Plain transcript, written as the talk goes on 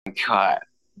God.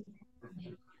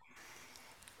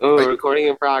 Oh, Are, recording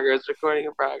in progress. Recording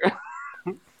in progress.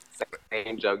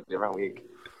 Same joke, different week.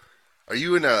 are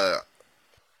you in a?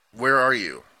 Where are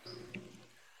you?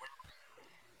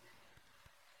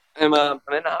 I'm in a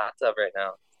hot tub right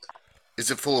now. Is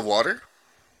it full of water?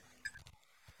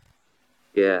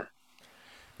 Yeah,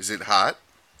 Is it hot?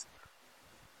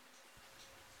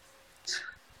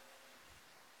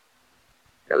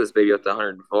 got this baby up to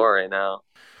 104 right now.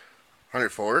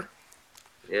 104.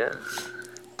 Yeah.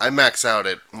 I max out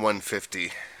at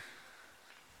 150,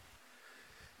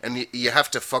 and you have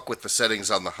to fuck with the settings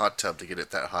on the hot tub to get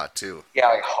it that hot too. Yeah,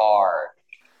 like hard.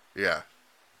 Yeah,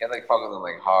 You have to like fuck with them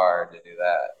like hard to do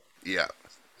that. yeah.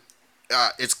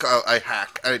 It's called I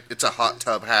hack. It's a hot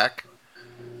tub hack.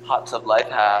 Hot tub life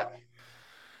hack.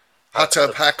 Hot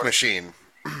tub hack machine.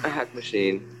 A hack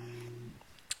machine.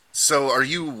 So, are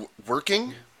you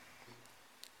working?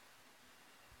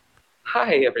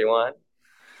 Hi everyone.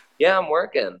 Yeah, I'm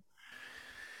working.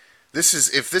 This is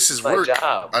if this is My work.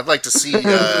 job. I'd like to see.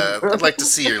 I'd like to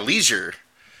see your leisure.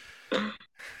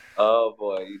 Oh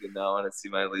boy, you did not want to see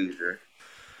my leisure.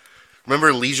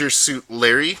 Remember Leisure Suit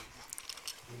Larry?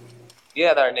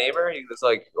 Yeah, our neighbor, he was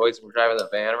like always driving the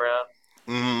van around.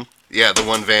 Mm-hmm. Yeah, the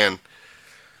one van.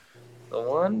 The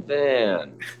one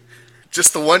van.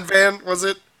 Just the one van, was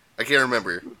it? I can't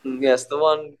remember. Yes, the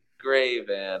one gray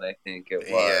van, I think it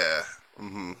Yeah. was.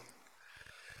 Hmm.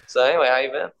 So anyway, how you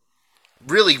been?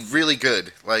 Really, really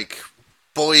good. Like,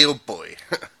 boy, oh boy.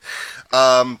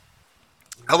 um,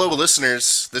 hello,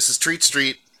 listeners. This is Treat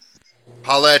Street.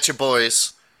 Holla at your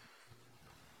boys.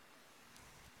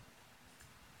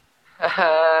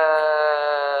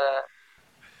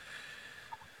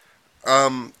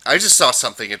 I just saw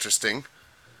something interesting.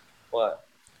 What?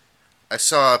 I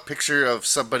saw a picture of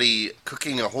somebody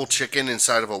cooking a whole chicken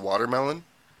inside of a watermelon.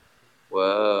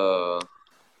 Whoa.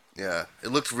 Yeah, it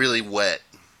looked really wet.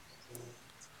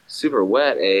 Super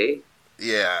wet, eh?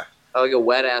 Yeah, I like a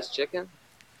wet ass chicken?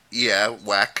 yeah,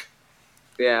 whack.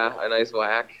 Yeah, a nice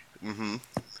whack. Mm-hmm.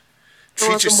 I Treat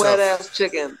want some wet yourself ass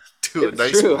chicken. to a It's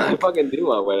nice true. I whack. fucking do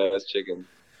want wet ass chicken.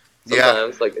 Yeah,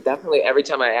 Sometimes, like definitely every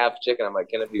time I have chicken, I'm like,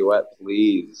 can it be wet,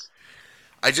 please?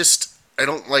 I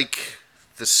don't like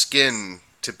the skin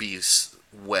to be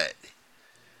wet.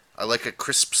 I like a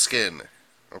crisp skin.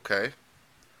 Okay?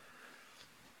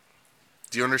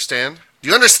 Do you understand? Do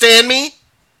you understand me?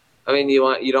 I mean, you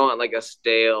don't want like a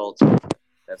stale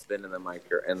that's been in the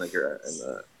micro in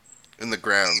In the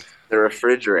ground. the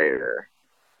refrigerator,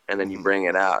 and then you Hmm. bring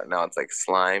it out. Now it's like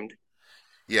slimed.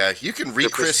 Yeah, you can The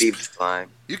recrisp. perceived slime.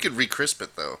 You can recrisp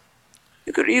it though.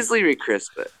 You could easily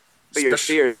recrisp it, but your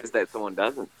Special. fear is that someone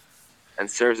doesn't and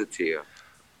serves it to you,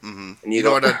 Hmm. and you You know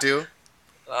go, what I'd do?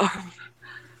 "Oh,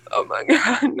 oh my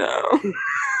god,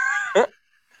 no!"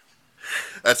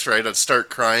 That's right. I'd start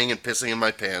crying and pissing in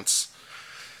my pants.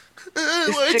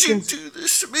 This Why'd you chicken's. do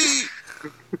this to me?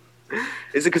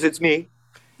 Is it because it's me?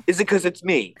 Is it because it's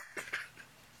me?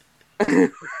 I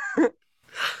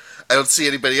don't see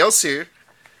anybody else here.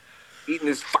 Eating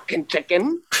this fucking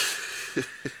chicken.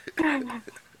 I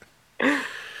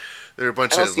They're a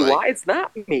bunch don't of see like. why it's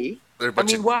not me. They're a I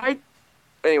bunch of. mean, why?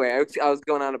 Anyway, I was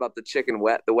going on about the chicken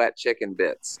wet, the wet chicken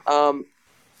bits.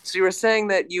 So you were saying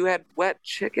that you had wet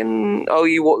chicken. Oh,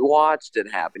 you watched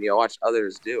it happen. You watched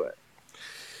others do it.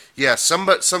 Yeah, some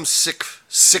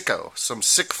sicko, some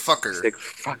sick fucker Sick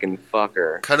fucking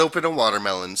fucker. cut open a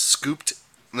watermelon, scooped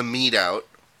the meat out,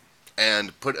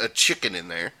 and put a chicken in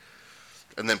there,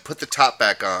 and then put the top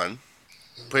back on,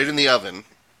 put it in the oven,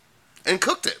 and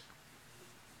cooked it.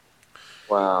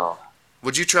 Wow.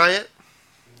 Would you try it?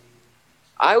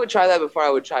 I would try that before I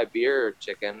would try beer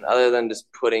chicken, other than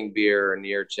just putting beer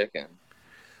near chicken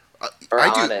Uh, or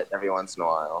I do. on it every once in a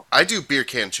while. I do beer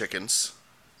can chickens.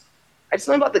 I just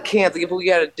know about the cans. Like if we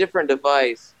had a different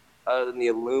device other than the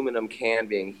aluminum can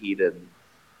being heated,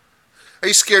 Are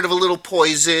you scared of a little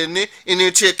poison in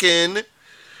your chicken?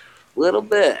 little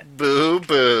bit. Boo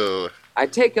boo. I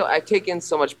take in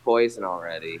so much poison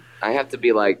already. I have to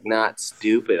be like not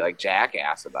stupid, like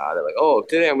jackass about it. Like, oh,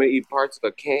 today I'm gonna eat parts of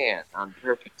a can on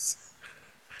purpose.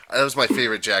 That was my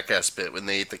favorite Jackass bit when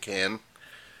they ate the can.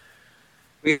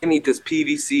 We're gonna eat this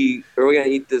PVC, or we're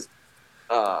gonna eat this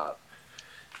uh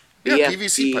Yeah,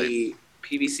 PVC pipe.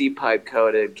 PVC pipe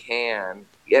coated can.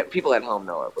 Yeah, people at home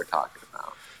know what we're talking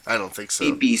about. I don't think so.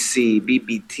 BBC,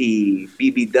 BBT,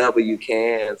 BBW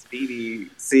cans,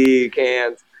 BBC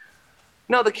cans.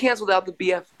 No, the cans without the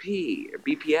BFP or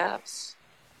BPFs.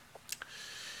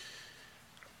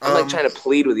 I'm like Um, trying to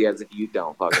plead with you as if you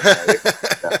don't fucking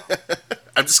know. No.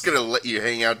 I'm just gonna let you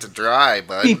hang out to dry,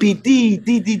 bud. BPD,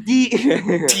 DDD,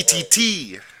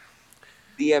 TTT.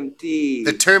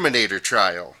 The DMT. Terminator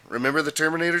Trial. Remember the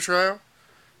Terminator Trial?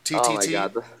 Oh my TTT.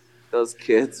 God, those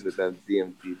kids with them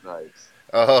DMT pipes.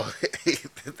 Oh,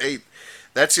 they,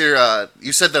 that's your.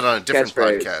 You said that on a different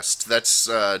Catchphrase. podcast. That's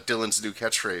Dylan's new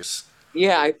catchphrase.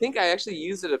 Yeah, I think I actually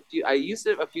used it a few. I used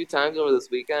it a few times over this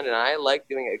weekend, and I like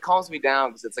doing it. It calms me down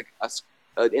because it's like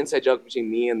an inside joke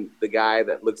between me and the guy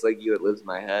that looks like you that lives in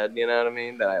my head. You know what I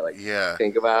mean? That I like Yeah.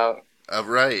 think about.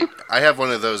 Right. I have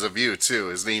one of those of you too.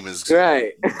 His name is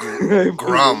Right.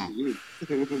 Grum.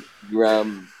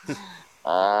 Grum.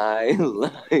 I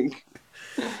like.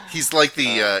 He's like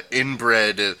the Uh,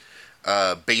 inbred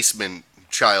basement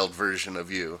child version of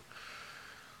you.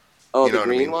 oh, You the know what I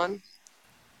green mean? one.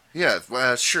 Yeah.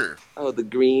 Sure. Oh, the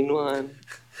green one.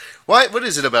 What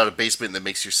is it about a basement that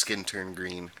makes your skin turn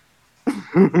green?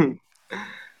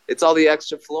 It's all the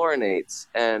extra fluorinates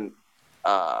and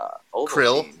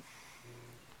Krill. Ovaltine.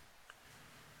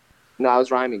 No, I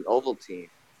was rhyming Ovaltine.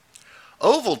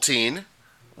 Ovaltine.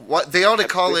 What they ought to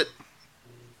That's call good.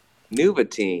 it?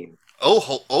 Nuvatine.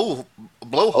 Blowhole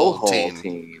teen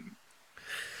Ovaltine.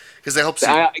 because it helps you.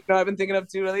 I've been thinking of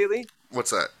too lately.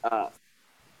 What's that? Uh,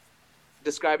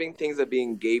 Describing things as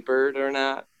being gapered or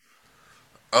not.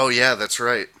 Oh yeah, that's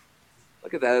right.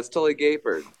 Look at that. It's totally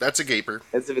gapered. That's a gaper.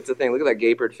 As if it's a thing. Look at that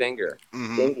gapered finger.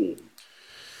 Mm-hmm. Fingy.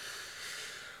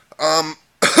 Um,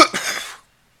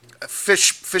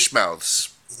 fish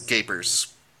mouths,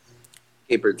 gapers,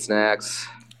 Gapered snacks.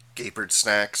 gapered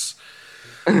snacks.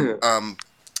 Um,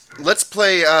 let's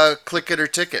play click it or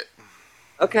ticket.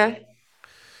 Okay.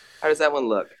 How does that one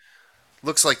look?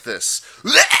 Looks like this.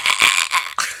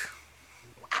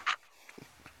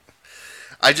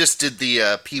 I just did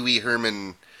the Pee Wee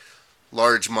Herman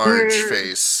Large Marge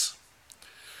face.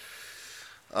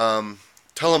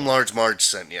 Tell him Large Marge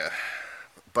sent you.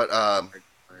 But all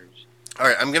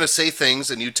right, I'm gonna say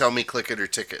things and you tell me click it or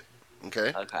ticket.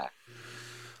 Okay. Okay.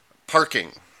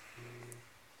 Parking.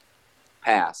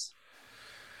 Pass.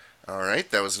 All right,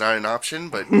 that was not an option,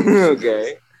 but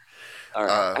Okay. All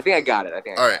right. uh, I think I got it. I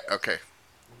think I all right, got it. okay.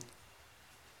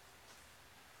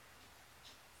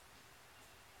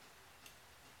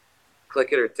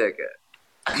 Click it or ticket.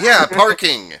 Yeah,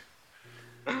 parking.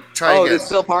 Try Oh, again. there's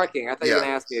still parking. I thought you were Yeah,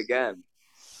 gonna ask me again.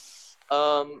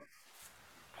 Um,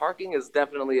 Parking is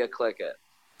definitely a click it.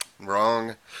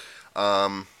 wrong.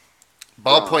 Um,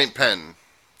 Wrong. ballpoint pen.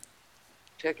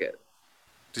 Ticket.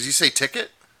 Did you say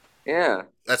ticket? Yeah.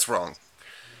 That's wrong.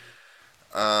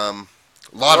 Um,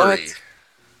 lottery. What?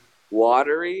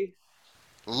 Watery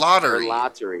or Lottery.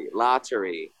 lottery?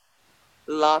 Lottery.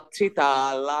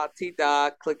 La-tita,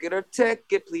 la-tita, click it or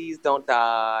ticket, please don't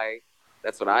die.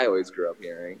 That's what I always grew up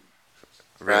hearing,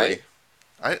 Really?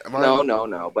 right? Well,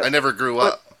 No. I never grew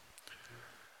But up.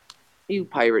 you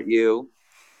pirate, you.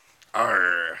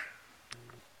 Arr.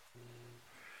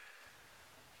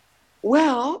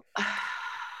 Well,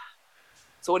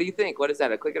 so what do you think? What is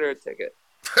that? A click it or a ticket?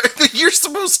 You're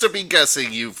supposed to be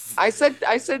guessing. I said,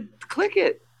 click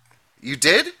it. You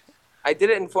did I did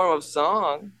it in form of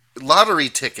song. lottery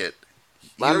ticket.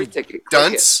 Lottery You ticket, click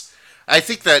it. dunce. I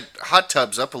think that hot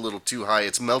tub's up a little too high.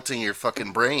 It's melting your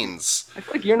fucking brains. I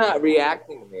feel like you're not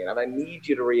reacting to me, and I need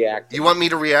you to react to You me. want me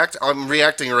to react? I'm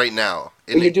reacting right now.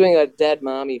 But In you're doing a dead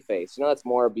mommy face. You know that's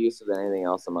more abusive than anything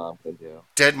else a mom can do.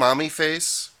 dead mommy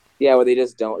face. Yeah, where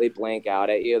they blank out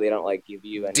at you. They don't like give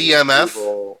you any DMF.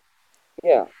 approval.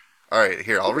 Yeah, All right,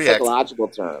 here I'll it's a react. psychological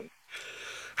term.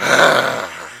 All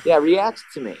Yeah, react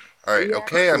to me. right, React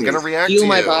okay, to I'm me. gonna react Feel to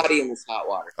my you. body in this hot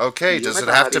water. Okay, Feel does my it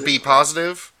have body to in be this hot.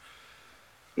 positive?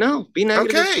 No, be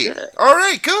negative as Okay. shit. All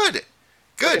right, good.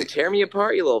 Fucking Good. tear me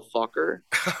apart, you little fucker.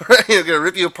 All right, I'm gonna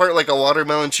rip you apart like a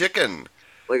watermelon chicken.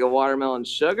 Like a watermelon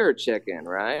sugar chicken,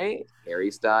 right?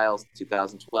 Harry Styles,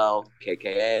 2012,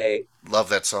 KKA, Love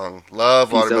that song. Love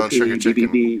Peace watermelon OP, sugar chicken.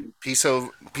 BBB.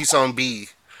 Peace on B.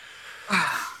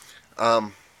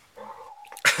 Um,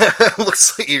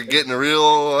 looks like you're getting a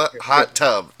real hot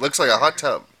tub. Looks like a hot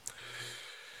tub.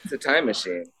 It's a time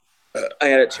machine. I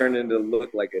had it turned into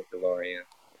look like a DeLorean.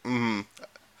 Mm.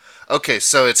 Okay,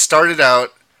 so it started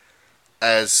out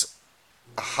as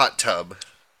a hot tub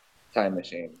Time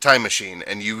machine. time machine,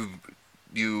 and you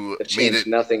I've made changed it,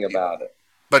 nothing about it.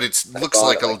 but it I looks bought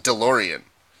like it a like DeLorean.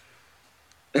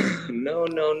 no,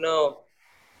 no, no.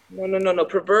 No.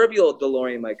 Proverbial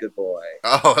DeLorean, my good boy.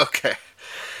 Oh, okay.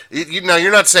 Now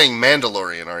you're not saying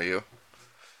Mandalorian, are you?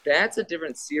 That's a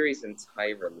different series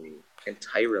entirely.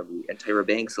 Tyra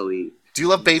Banksily. Do you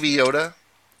love Baby Yoda?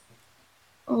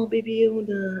 Oh, Baby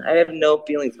Yoda. I have no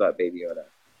feelings about Baby Yoda.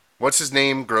 What's his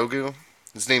name? Grogu.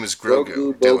 His name is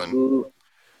Grogu, Grogu. Dylan. Bogu.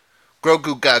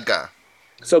 Grogu Gaga.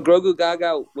 So Grogu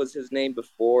Gaga was his name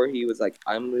before he was like,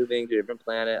 I'm moving to a different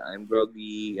planet. I'm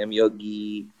Grogi. I'm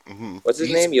Yogi. What's his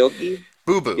He's name? Yogi?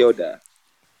 Boo Boo. Yoda.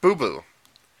 Boo Boo.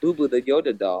 Boo Boo, the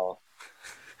Yoda doll.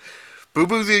 Boo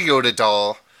Boo the Yoda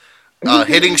doll.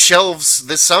 Hitting shelves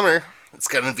this summer. It's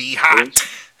gonna be hot.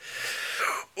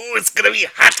 Ooh, it's gonna be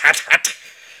hot, hot, hot.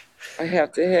 I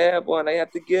have to have one. I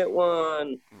have to get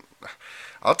one.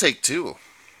 I'll take two.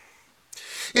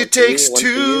 One It for me, takes one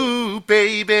for you. two,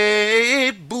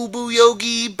 baby. Boo Boo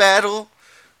Yogi battle.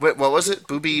 Wait, what was it?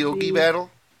 Boo Boo Yogi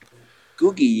battle?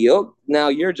 Googie Yoke. Now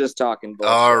you're just talking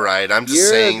All bullshit. right, I'm just You're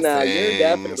saying now you're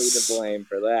definitely to things. blame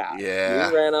for that. Yeah.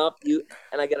 You ran up,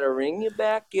 and I gotta ring you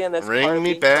back in. That's part Ring of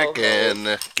me being back co-host.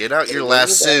 in. Get out Gotta your ring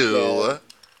you back in. lasso.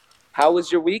 How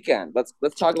was your weekend? Let's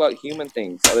talk about human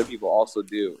things other people also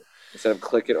do instead of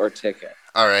click it or ticket.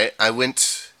 All right, I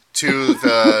went to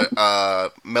the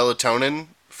melatonin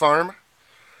farm.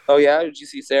 Oh yeah, did you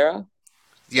see Sarah?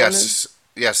 Tonin? Yes,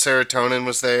 yeah, serotonin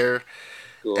was there,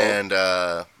 Cool. and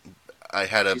I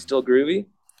had a She's still groovy.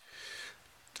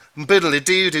 biddly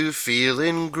doo doo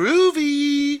feeling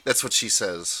groovy. That's what she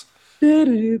says.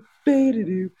 Feeling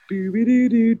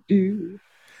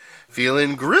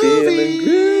Feeling groovy.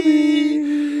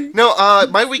 groovy. No,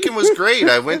 my weekend was great.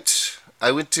 I went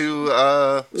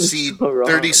to It's see so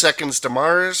 30 wrong. Seconds to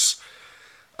Mars.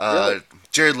 Really?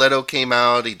 Jared Leto came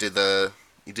out. He did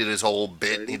his whole What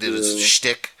bit. did He he did his do?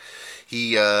 shtick.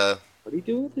 He uh, What did he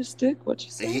do with his stick? What'd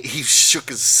you he, say? he shook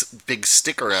his big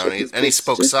stick around Shook his and he big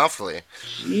spoke stick? softly.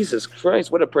 Jesus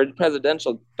Christ, what a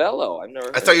presidential fellow. I've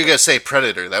never I heard thought you of were gonna it. say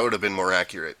predator. That would have been more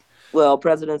accurate. Well,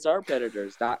 presidents are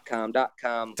predators.com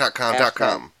Dot hashtag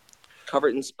com.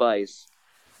 covered in spice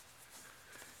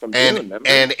from And Dune,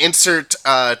 remember? insert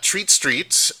Treat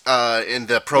Street in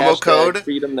the promo Hashtag code,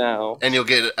 freedom now. and you'll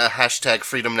get a hashtag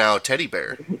Freedom Now teddy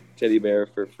bear. Teddy bear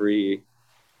for free.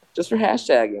 Just for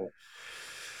hashtagging.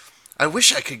 I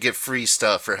wish I could get free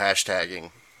stuff for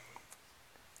hashtagging.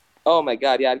 Oh my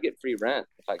god, yeah, I'd get free rent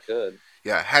if I could.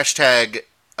 Yeah, hashtag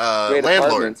Great landlord.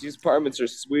 apartments. These apartments are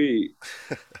sweet.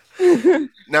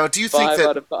 Now, 5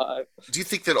 out of 5 do you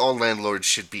think that all landlords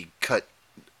should be cut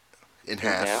in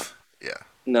in half. half? Yeah,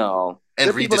 No. and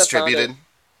There are people that found it. redistributed.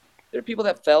 There are people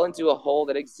that fell into a hole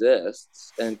that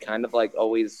exists and kind of like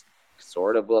always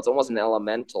sort of, well, it's almost an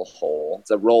elemental hole.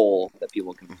 It's a role that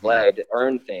people can Hmm. play to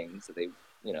earn things that they,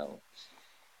 you know,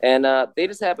 and they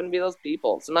just happen to be those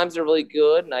people. Sometimes they're really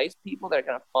good, nice people that are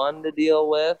kind of fun to deal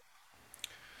with.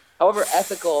 However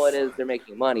ethical it is, they're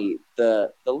making money.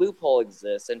 The loophole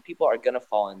exists, and people are gonna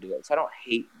fall into it. So I don't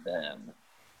hate them.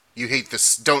 You hate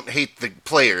this. Don't hate the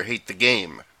player. Hate the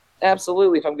game.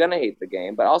 Absolutely, if I'm gonna hate the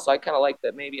game, but also I kind of like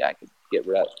that maybe I could get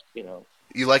rid,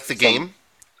 You like the some. game.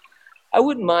 I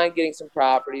wouldn't mind getting some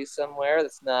property somewhere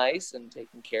that's nice and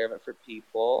taking care of it for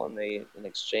people, and they in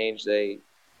exchange they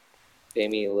pay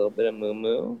me a little bit of moo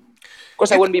moo. Of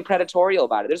course, I You know, wouldn't be predatory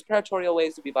about it. There's predatory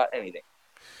ways to be about anything.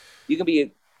 You can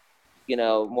be,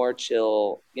 more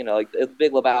chill. Like the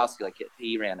Big Lebowski, like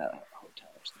he ran a hotel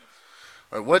or something.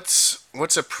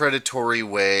 what's a predatory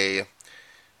way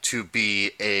to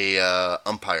be a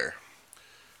umpire?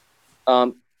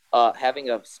 Having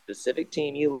a specific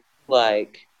team you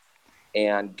like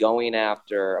and going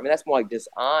after. I mean, that's more like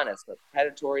dishonest, but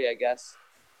predatory, I guess.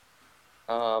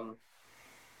 Um,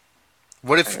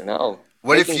 What I if don't know,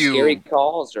 what if making scary you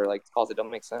calls or like calls that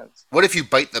don't make sense. what if you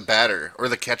bite the batter or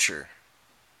the catcher?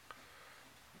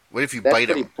 What if you That's bite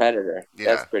pretty him? predator.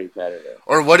 That's Yeah. pretty predator.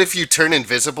 Or what if you turn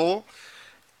invisible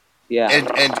Yeah.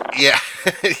 and yeah,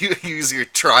 you use your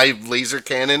tribe laser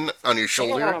cannon on your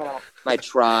shoulder? My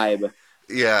tribe.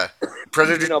 Yeah.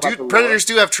 You know about the Predators lore?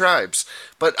 do have tribes,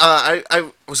 but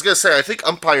I was gonna say I think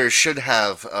umpires should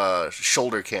have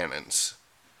shoulder cannons.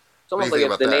 It's What do you almost like think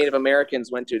if about the that? Native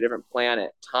Americans went to a different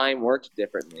planet, time worked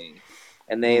differently,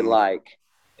 and they Hmm. like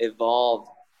evolved.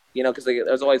 Because like,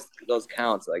 there's always those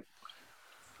counts like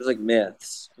there's like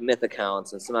myth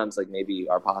accounts, and sometimes like maybe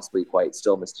are possibly quite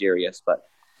still mysterious, but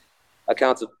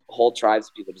accounts of whole tribes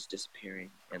of people just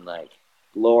disappearing and like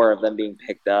lore of them being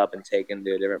picked up and taken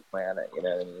to a different planet. You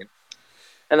know what I mean?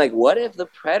 And like, what if the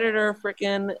predator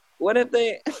freaking? What if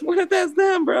they? What if that's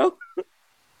them, bro?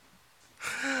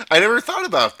 I never thought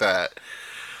about that.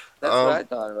 That's what Um, I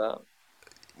thought about.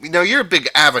 you're a big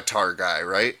Avatar guy,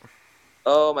 right?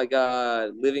 Oh my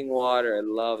god, living water, I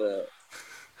love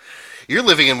You're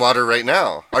living in water right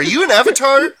now. Are you an it.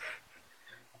 Avatar?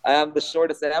 I am the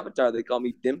shortest avatar. They call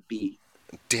me Dimpy.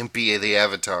 Dimpy the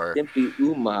Avatar. Dimpy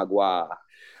Umagwa.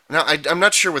 Now I'm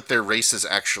not sure what their race is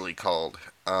actually called.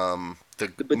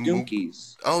 The The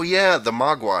Badunkies. oh yeah, the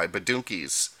Mogwai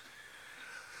Badunkies.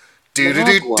 Do do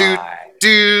do do Mogwai.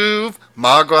 do.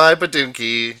 Mogwai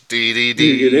Badunki. Dee dee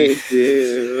dee.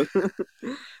 Do.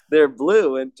 They're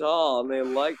blue and tall, and they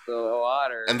like the And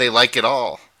water. they like it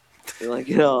all. They like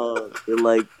it all.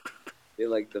 They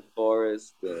like the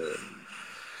forest.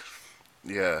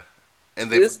 Yeah.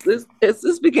 And they've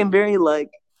This became very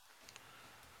like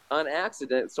on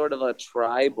accident, sort of a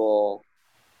tribal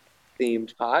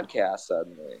themed podcast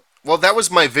suddenly. well, that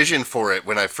was my vision for it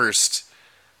when I first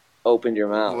Opened your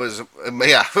mouth. was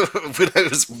yeah when I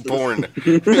was born.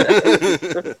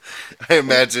 I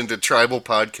imagined a tribal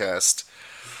podcast.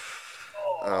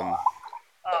 Um,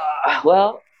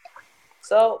 Well,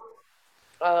 so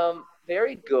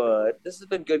very good. This has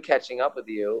been good catching up with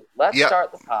you. Let's yeah.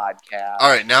 start the All podcast.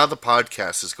 right, now the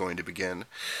podcast is going to begin.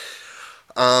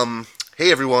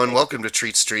 Hey everyone, welcome to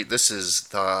Treat Street. This is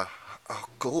the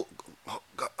Hakuna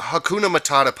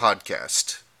Matata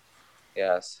podcast.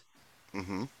 Yes.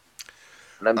 hmm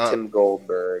And I'm Uh, Tim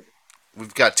Goldberg.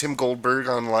 we've got Tim Goldberg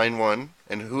on line one,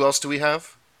 and who else do we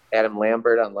have? Adam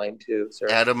Lambert on line two, sir.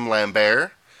 Adam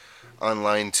Lambert on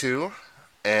line two,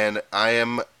 and I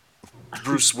am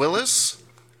Bruce Willis.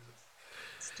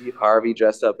 Steve Harvey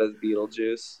dressed up as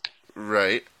Beetlejuice.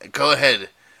 Right. Go ahead,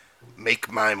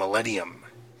 make my millennium.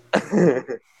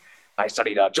 I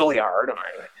studied Juilliard.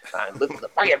 I lived in the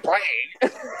fucking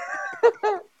plane.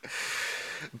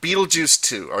 Beetlejuice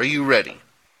 2. Are you ready?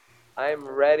 I'm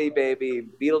ready, baby.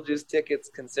 Beetlejuice tickets,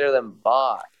 consider them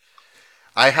bought.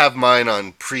 I have mine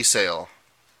on pre-sale.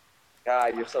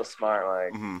 God, you're so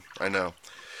smart, Mike. I know.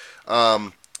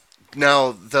 Um,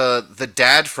 Now the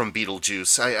dad from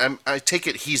Beetlejuice, I take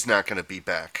it he's not going to be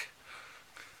back.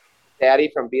 Daddy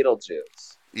from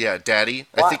Beetlejuice. Yeah, Daddy.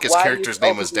 I Why? think his Why do you? character's Oh,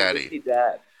 name because was is Daddy. he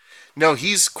dead? No,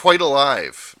 he's quite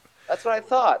alive. That's what I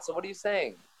thought. So what are you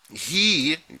saying?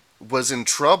 He was in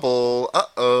trouble.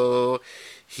 Uh-oh.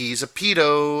 He's a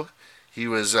pedo. He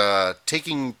was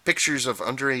taking pictures of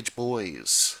underage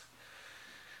boys.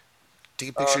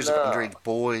 Taking Oh pictures of no. underage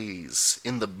boys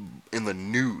in the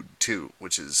nude too,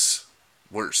 which is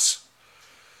worse.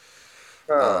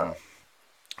 Huh.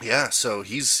 Yeah, so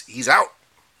he's out.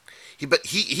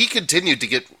 He continued to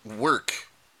get work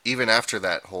even after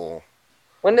that whole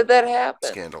When did that happen?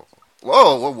 scandal.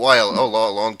 Oh, a while, a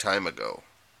long time ago.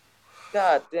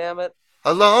 God damn it.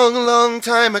 A long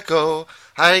time ago,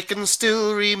 I can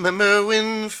still remember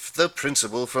when the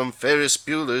principal from Ferris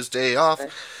Bueller's Day Off I,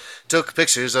 took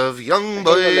pictures of young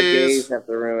I hate when the gays boys. have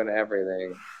to ruin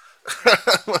everything.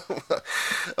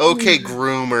 Okay,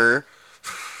 groomer.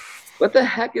 What the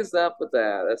heck is up with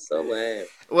that? That's so lame.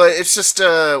 Well, it's just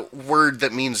a word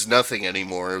that means nothing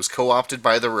anymore. It was co-opted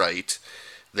by the right.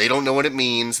 They don't know what it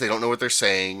means. They don't know what they're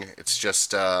saying. It's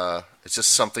just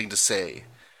something to say.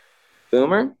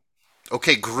 Boomer?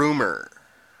 Okay, groomer.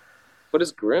 What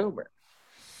is groomer?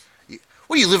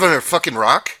 What do you live under a fucking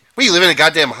rock? What do you live in a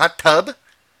goddamn hot tub?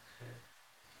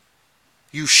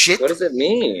 You What shit. does it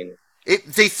mean?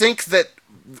 They think that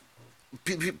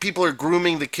people are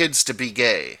grooming the kids to be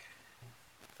gay.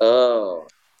 Oh.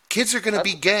 Kids are gonna I,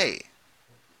 be gay.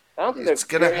 I don't think they're It's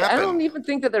gonna fearing. I happen. don't even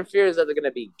think that their fear is that they're going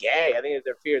to be gay. I think that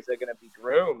their fear is they're going to be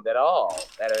groomed at all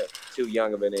at a too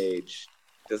young of an age.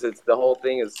 Because it's the whole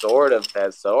thing is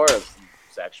has sort of some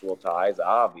sexual ties,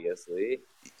 obviously.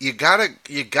 You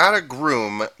gotta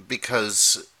groom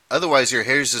because otherwise your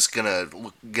hair's just gonna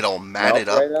get all matted Melt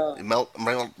up, right off.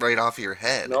 melt right off your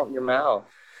head, Melt in your mouth.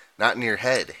 not in your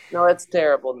head. No, it's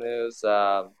terrible news.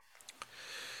 Hope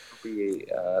he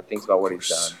thinks Of about what he's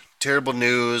course, done. terrible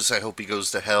news. I hope he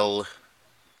goes to hell.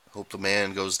 Hope the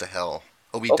man goes to hell.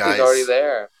 Hope he Hope he's already dies.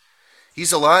 there.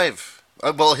 He's alive.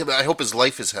 Well, I hope his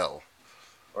life is hell.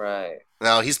 Right.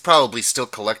 Now he's probably still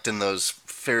collecting those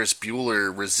Ferris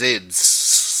Bueller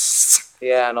resids.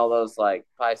 Yeah, and all those like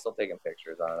probably still taking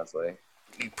pictures, honestly.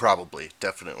 Probably,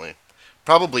 definitely,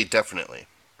 probably, definitely.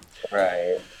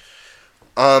 Right.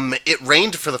 It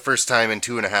rained for the first time in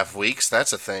 2.5 weeks.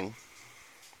 That's a thing.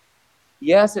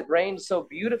 Yes, it rained so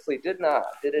beautifully, did it not?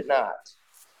 Did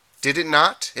it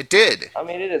not? It did. I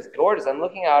mean, it is gorgeous. I'm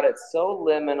looking out. It's so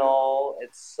liminal.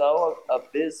 It's so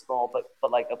abysmal, but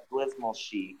like abysmal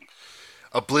chic.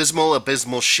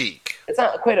 Abysmal chic. It's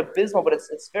not quite abysmal, but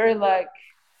it's very like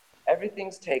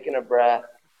everything's taking a breath.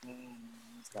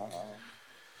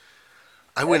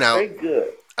 I went That's out. very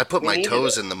good. I put We my needed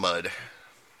toes it. in the mud.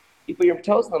 You put your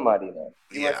toes in the mud, even.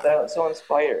 You were Yeah. so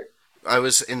inspired. I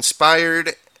was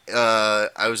inspired.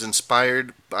 I was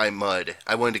inspired by mud.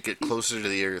 I wanted to get closer to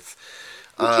the earth.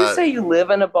 Would you Uh, say you live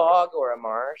in a bog or a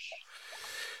marsh?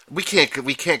 we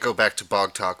can't go back to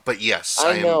bog talk, but yes,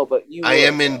 I know, but you I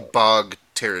am would in though. bog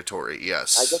territory. I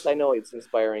Yes. guess I know it's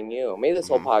inspiring you. Maybe this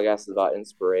whole podcast is about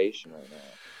inspiration right now.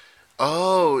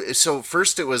 Oh, so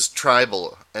first it was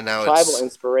tribal, and now Tribal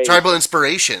it's tribal inspiration.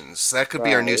 inspirations. That could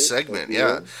be our new Right. Thank segment.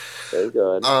 Yeah. you. Very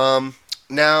good.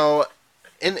 Now,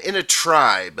 in a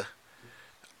tribe,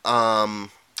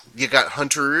 you got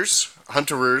hunterers.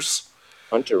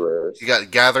 You Hunterers.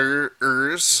 got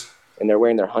gatherers. And they're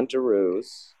wearing their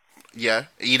hunteroos. Yeah,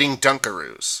 eating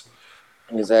dunkaroos.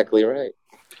 Exactly right.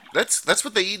 That's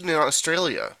what they eat in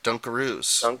Australia.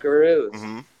 Dunkaroos. Dunkaroos.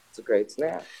 Hmm. It's a great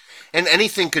snack. And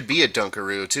anything could be a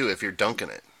dunkaroo too if you're dunking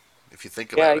it. If you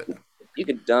think Yeah, about it. you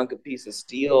could dunk a piece of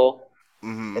steel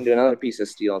Hmm. into another piece of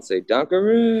steel and say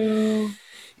Dunkaroo.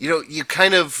 You know, you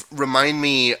kind of remind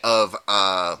me of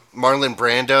Marlon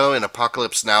Brando in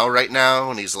Apocalypse Now right now,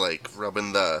 and he's like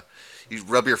rubbing the. You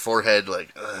rub your forehead like,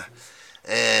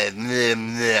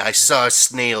 I saw a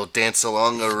snail dance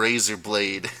along a razor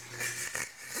blade,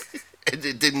 and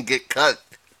it didn't get cut.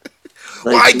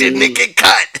 Like Why didn't it me. get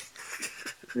cut?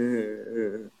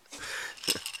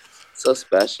 So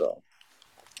special.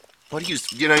 What do you?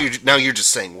 You know, now you're just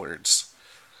saying words.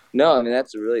 No, I mean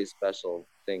that's a really special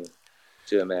thing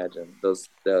to imagine.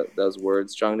 Those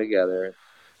words strung together,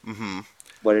 Hmm.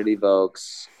 what it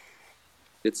evokes.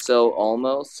 It's so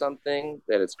almost something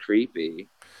that it's creepy,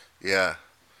 Yeah.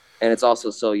 and it's also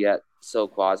so yet so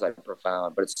quasi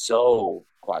profound. But it's so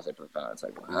quasi profound. It's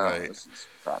like wow,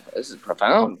 Right. this is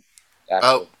profound.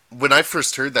 Uh, Actually, when I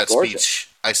first heard it's that gorgeous. speech,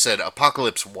 I said,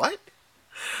 "Apocalypse what?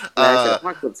 And I said, Uh,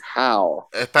 Apocalypse, how?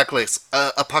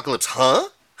 Apocalypse, huh?"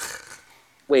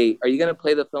 Wait, are you gonna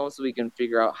play the film so we can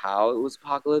figure out how it was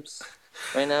Apocalypse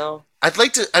right now? I'd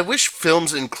like to. I wish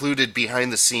films included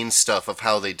behind the scenes stuff of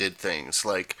how they did things.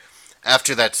 Like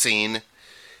after that scene,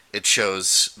 it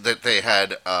shows that they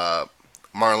had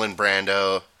Marlon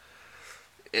Brando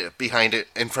behind it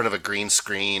in front of a green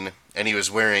screen, and he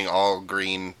was wearing all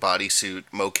green bodysuit,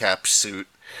 mocap suit,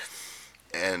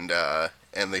 and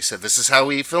they said this is how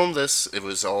we filmed this. It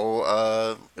was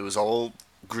all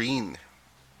green.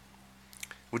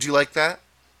 Would you like that?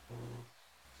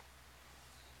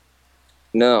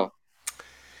 No.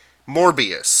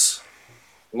 Morbius.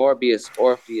 Morbius,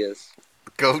 Orpheus,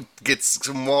 Go get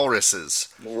some walruses.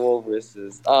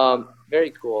 Walruses.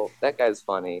 Very cool. That guy's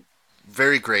funny.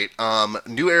 Very great.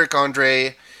 New Eric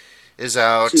Andre is Two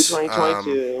out. twenty twenty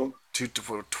two.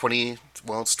 20.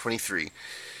 Well, it's 23.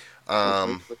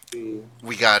 And 2023.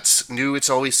 We got new It's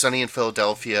Always Sunny in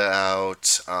Philadelphia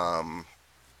out.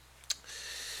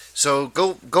 So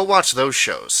go watch those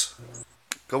shows.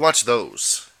 Go watch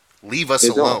those. Leave us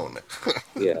There's all. alone.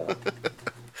 Yeah.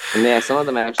 And yeah, some of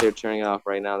them actually are turning it off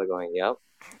right now. They're going, yep,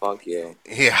 fuck you.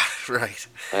 Yeah, right.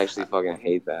 I actually fucking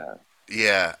hate that.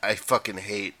 Yeah, I fucking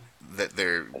hate that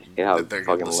they're I hate how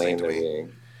fucking listening lame to they're me.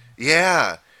 being.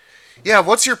 Yeah, yeah.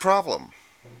 What's your problem?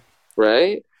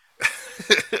 Right?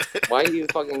 Why are you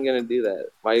fucking gonna do that?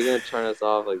 Why are you gonna turn us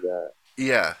off like that?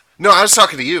 Yeah. No, I was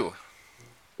talking to you.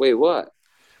 Wait, what?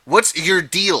 What's your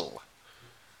deal?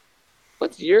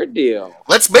 What's your deal?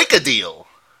 Let's make a deal.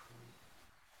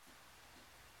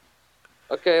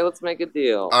 Okay, let's make a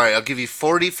deal. All right, I'll give you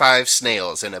 45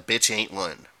 snails, and a bitch ain't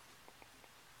one.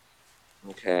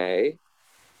 Okay.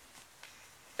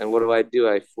 And what do?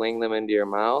 I fling them into your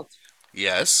mouth?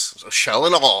 Yes, so shell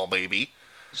and all, baby.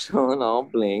 And I'll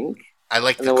blink. I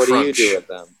like And the then what do you do crunch. with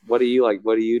them? What do you like?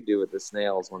 What do you do with the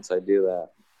snails once I do that?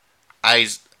 I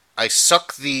I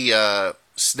suck the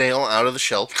snail out of the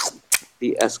shell.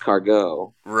 The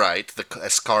escargot. Right, the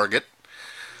escargot.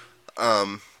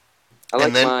 Um, I and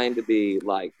like then mine to be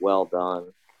like well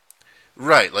done,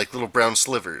 right, like little brown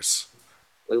slivers.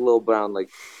 like little brown like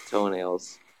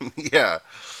toenails. Yeah,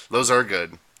 those are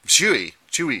good. Chewy,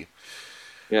 chewy.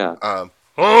 Yeah, Um,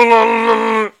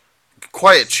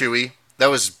 quiet, Chewy. That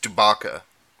was Chewbacca.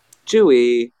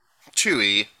 chewy.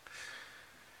 Chewy,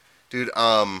 dude.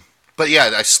 But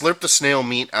yeah, I slurp the snail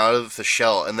meat out of the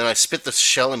shell, and then I spit the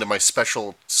shell into my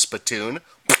special spittoon.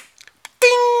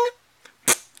 Ding,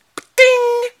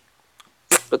 ding,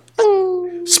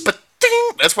 Spit-ting. spitting.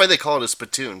 That's why they call it a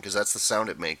spittoon, because that's the sound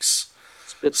it makes.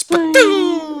 Spit-ting.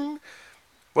 Spittoon.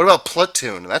 What about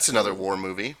Platoon? That's another war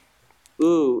movie.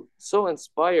 Ooh, so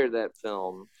inspired that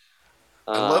film.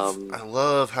 I Um,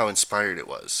 love how inspired it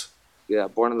was. yeah,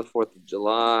 Born on the 4th of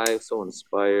July. So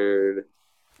inspired.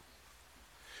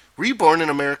 Were you born in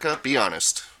America? Be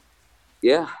honest.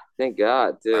 Yeah, thank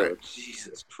God, All right. too.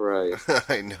 Jesus Christ.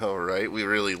 I know, right? We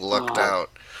really lucked Fuck. out.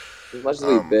 As much as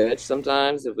we Um, bitch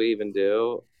sometimes, if we even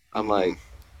do, I'm mhm. like,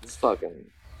 this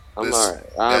fucking, I'm all This, right.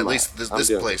 at I'm all right. least I'm this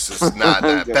doing place is good. not I'm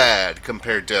that doing bad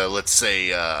compared to, let's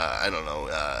say, I don't know,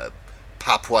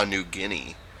 Papua New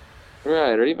Guinea.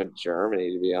 right, or even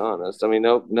Germany, to be honest. I mean,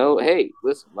 no, no. Hey,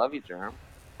 listen, love you, Germ.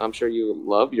 I'm sure you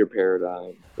love your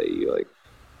paradigm that you like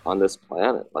on this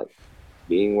planet, like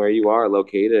being where you are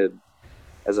located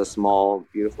as a small,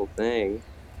 beautiful thing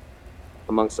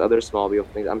amongst other small,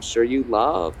 beautiful things. I'm sure you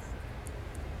love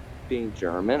being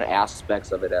German,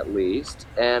 aspects of it at least.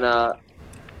 And I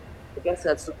guess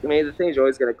that's, I mean, the thing is you're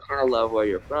always going to kind of love where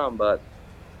you're from, but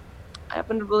I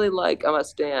happen to really like, I'm a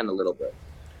stan a little bit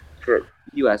for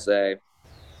USA,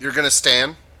 You're gonna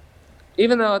stand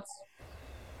even though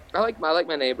I like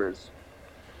my neighbors.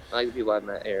 I like the people I've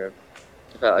met here.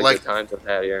 I've had like the like times I've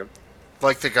had here.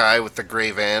 the guy with the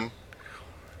gray van.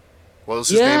 What was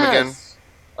his name again? Yes.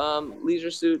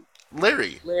 Leisure Suit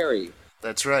Larry. Larry.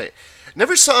 That's right.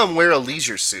 Never saw him wear a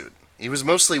leisure suit. He was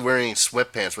mostly wearing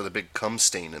sweatpants with a big cum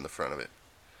stain in the front of it.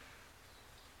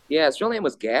 Yeah, his real name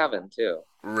was Gavin too.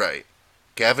 Right.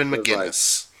 Gavin It was like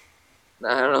McGinnis.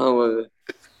 I don't know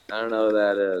I don't know who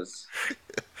that is.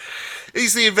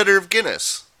 He's the inventor of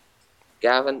Guinness.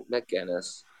 Gavin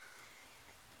McGinnis.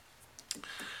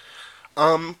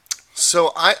 Um,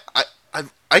 so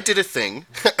I did a thing.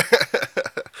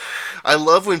 I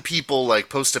love when people like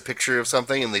post a picture of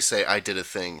something and they say I did a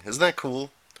thing. Isn't that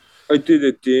cool? I did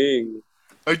a thing.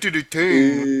 I did a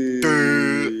thing.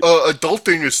 Duh. Uh,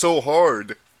 Adulting is so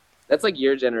hard. that's like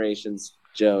your generation's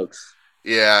jokes.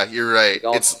 Yeah, you're right. Like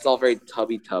all it's all very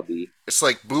tubby tubby. It's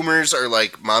like boomers are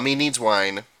like mommy needs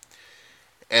wine,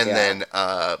 and Yeah. then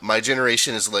my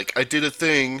generation is like I did a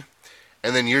thing,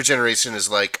 and then your generation is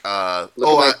like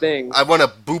Look at oh my thing. I want to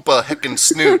boop a heckin'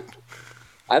 snoot.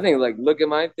 I think like look at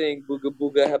my thing. Booga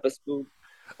booga heppa spook.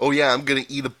 Oh yeah, I'm gonna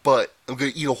eat a butt. I'm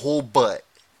gonna eat a whole butt.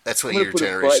 That's what I'm gonna your put a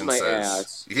butt in generation my says.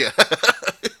 ass. Yeah.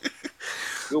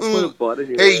 Go put a butt in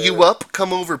Hey, your you ass. up?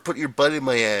 Come over. Put your butt in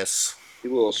my ass.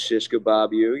 You little shish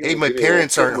kebab, you. Hey, my Give me a little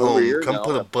parents come aren't over home. here Come now.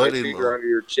 I'm put a gonna put my butt in. finger under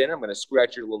your chin. I'm gonna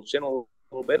scratch your little chin a little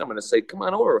bit. I'm gonna say, come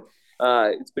on over.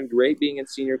 It's been great being in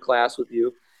senior class with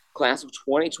you. Class of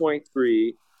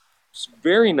 2023. It's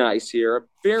very nice here.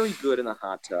 Very good in the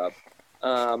hot tub.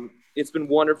 It's been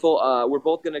wonderful. We're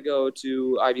both gonna go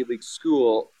to Ivy League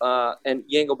school and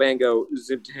Yango Bango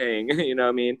Zip Tang. You know what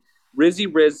I mean?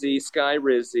 Rizzy, Sky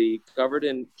Rizzy, covered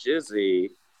in jizzy.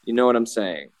 You know what I'm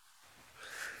saying?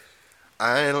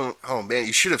 I don't. Oh man,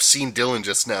 you should have seen Dylan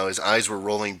just now. His eyes were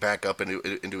rolling back up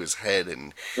into his head,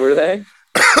 and Were they?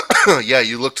 yeah,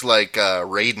 you looked like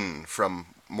Raiden from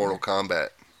Mortal Kombat.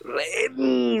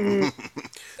 Raiden.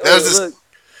 That was Oh, this. look.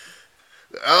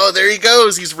 Oh, there he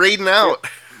goes. He's raiding Here, out.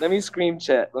 let me scream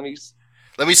chat. Let me.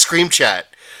 Let me scream chat,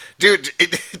 dude.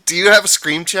 Do you have a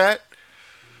scream chat?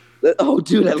 Oh,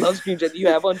 dude, I love scream chat. Do you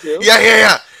have one too? Yeah, yeah,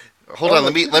 yeah. Hold Oh on.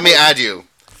 my Let me god. add you.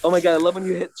 Oh my god, I love when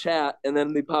you hit chat and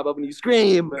then they pop up and you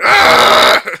scream.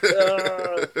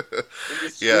 And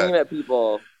just Yeah, scream at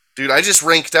people. dude. I just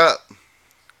ranked up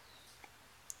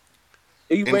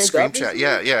Are you in ranked scream up chat. recently?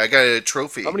 Yeah, yeah. I got a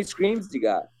How trophy. many screams do you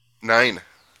got? 9.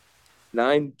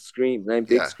 Nine big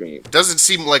Yeah. screams. Doesn't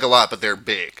seem like a lot, but they're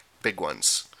big. Big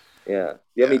ones. Yeah. Do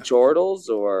you have any Yeah. chortles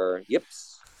or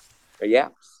yips or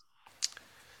yaps?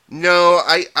 No,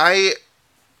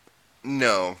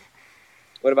 no.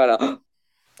 What about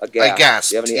a I gasp?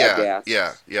 Do you have gasped. any Yeah, yeah,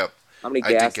 gasps? yep. How many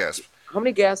I did gasps? gasp. How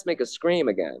many gasps make a scream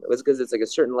again? It was because it's like a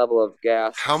certain level of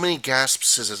How gasps. many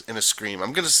gasps is in a scream?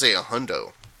 I'm gonna say a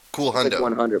hundo. Cool It's like hundo.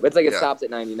 100, but it's like it Yeah. stops at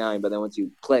 99. But then once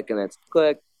you click and it's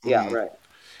click, yeah, Hmm. right,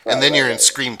 And right, then right, you're in right.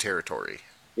 scream territory.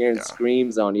 You're in Yeah.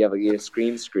 scream zone. You have a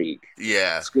scream streak,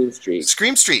 Yeah. scream streak.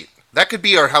 Scream Street. That could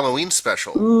be our Halloween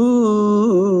special.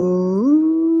 Ooh.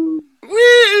 Woo!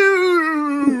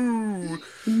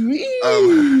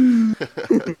 Um, Wee.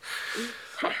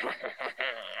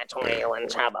 Tomato in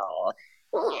trouble.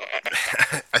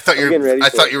 I'm getting ready I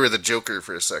for thought it. you were the Joker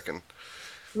for a second.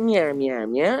 Meow, meow,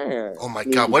 meow. Oh my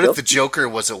Me, god, the what if the Joker. Joker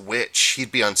was a witch? He'd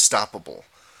be unstoppable.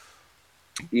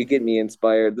 You get me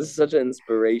inspired. This is such an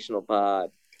inspirational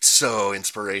pod. So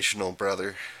inspirational,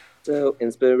 brother. So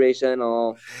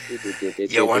inspirational. Do, do, do, do,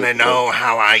 You do, want do, to do, do. know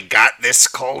how I got this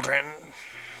cauldron?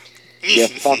 You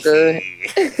fucker.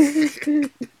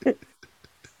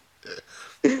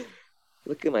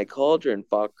 Look at my cauldron,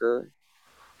 fucker.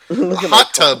 A Look at my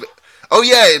hot tub. cauldron. Oh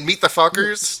yeah, meet the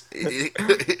fuckers.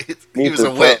 He Meet was the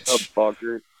a tub, witch.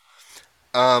 fucker.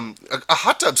 A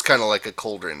hot tub's kind of like a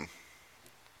cauldron.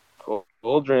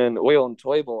 Cauldron, oil and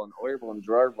toible, and oil and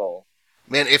drarble.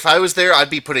 Man, if I was there, I'd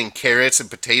be putting carrots and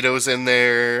potatoes in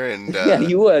there, and Yeah,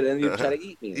 you would, and you'd try to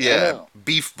eat me. I yeah, know.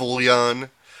 beef bouillon.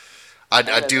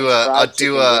 And then there's fried I'd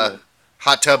do chicken a dinner.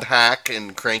 hot tub hack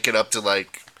and crank it up to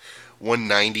like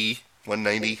 190,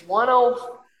 190. It's 10.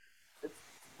 It's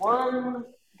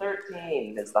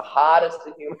 113. It's the hottest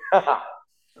in human.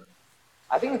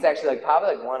 I think it's actually like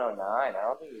probably like 109. I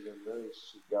don't think you really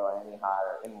should go any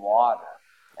higher in water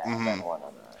than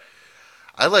 109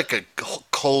 I like a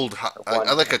cold. or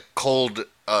I like 110. a cold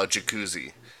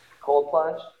jacuzzi. Cold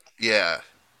plunge. Yeah,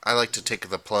 I like to take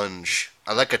the plunge.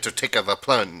 I like it to take the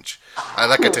plunge. I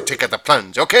like it to take the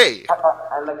plunge. Okay.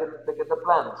 I like to take the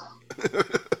plunge.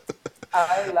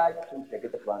 I like to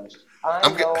take the plunge. I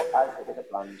I'm. know I take the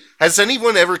plunge. Has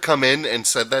anyone ever come in and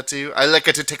said that to you? I like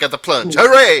it to take the plunge.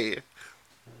 Hooray!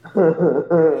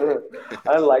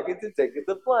 I like it to take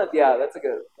the plunge. Yeah, that's a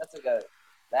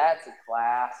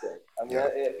classic. I mean, Yeah.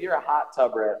 if you're a hot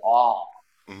tubber at all,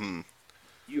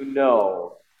 you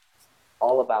know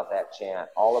all about that chant,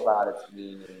 all about its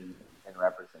meaning and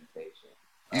representation.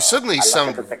 You suddenly I like it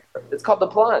sound. to take. It's called the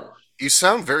plunge. You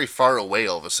sound very far away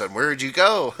all of a sudden. Where'd you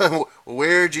go?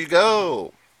 Where'd you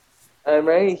go? I'm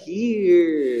right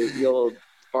here, you old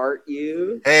fart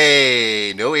you.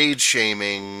 Hey, no age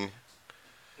shaming.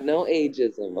 No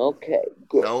ageism. Okay,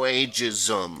 good. No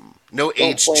ageism. No Don't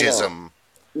age point out. jism.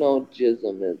 No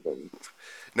jismism.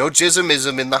 No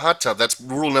jismism in the hot tub. That's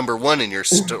rule number one in your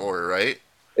store, right?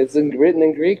 It's written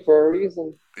in Greek for a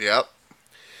reason. Yep.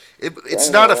 I It's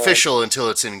not know. official until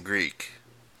it's in Greek.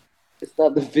 It's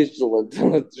not the visual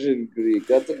intelligence in Greek.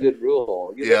 That's a good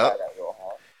rule. You live by Yep. that rule,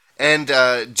 huh?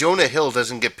 And Jonah Hill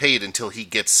doesn't get paid until he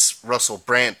gets Russell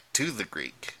Brand to the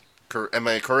Greek. Am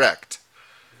I correct?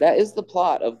 That is the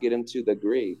plot of Get Him to the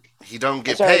Greek. He don't I'm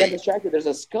get sorry, I got paid. distracted. There's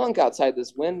a skunk outside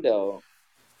this window.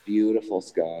 Beautiful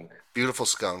skunk. Beautiful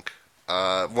skunk.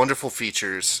 Wonderful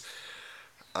features.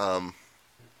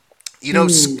 You know,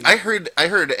 Hmm. I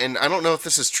heard, and I don't know if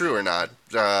this is true or not,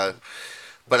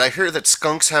 but I heard that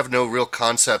skunks have no real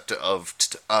concept of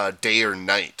day or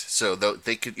night, so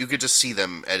you could just see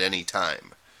them at any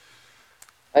time.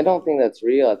 I don't think that's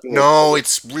real. I think No,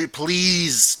 it's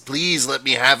please let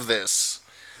me have this.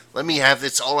 Let me have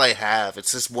this. All I have.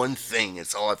 It's this one thing.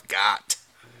 It's all I've got.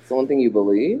 the one thing you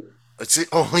believe. It's the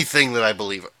only thing that I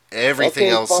believe. Everything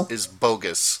Okay, else fine. is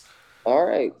bogus. All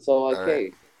right. So All right. okay.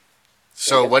 I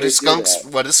So guess they do that.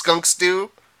 what do skunks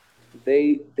do?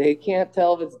 They can't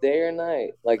tell if it's day or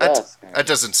night, like That us, kind that of.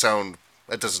 doesn't sound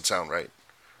that doesn't sound right.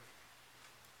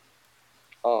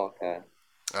 Oh, okay.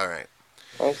 All right.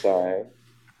 I'm sorry.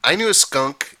 I knew a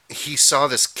skunk. He saw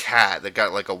this cat that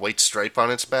got like a white stripe on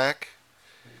its back,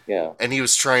 Yeah. and he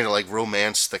was trying to like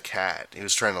romance the cat. He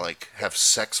was trying to like have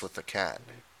sex with the cat.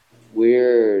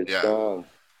 Weird Yeah. skunk.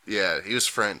 Yeah, he was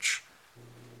French.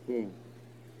 Hmm.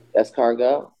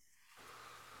 Escargot.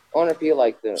 I wonder if you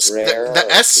like the rare The or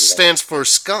if S you like stands for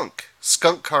skunk.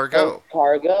 Skunk skunk cargo.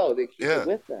 cargo. They keep it Yeah.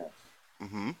 with them.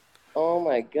 hmm Oh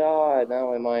my god! Now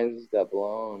my mind just got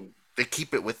blown. They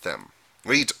keep it with them.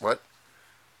 Wait, what?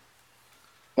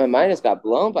 My mind just got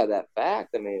blown by that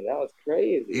fact. I mean, that was You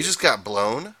crazy. just got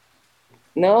blown?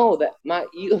 No, that my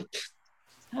you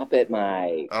stop it,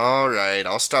 Mike. All right,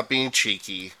 I'll stop being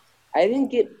cheeky. I didn't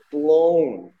get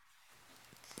blown.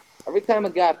 Every time a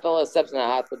guy fell steps in a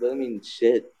hot tub, doesn't mean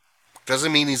shit.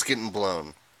 Doesn't mean he's getting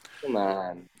blown. Come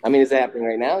on. I mean, is it happening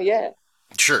right now? Yeah.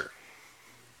 Sure.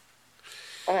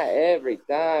 Not every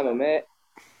time, I met.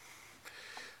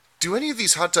 Do any of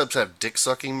these hot tubs have dick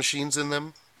sucking machines in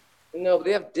them? No, but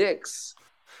they have dicks.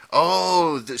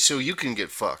 Oh, so you can get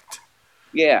fucked.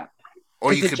 Yeah,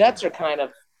 Or because you the could. jets are kind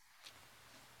of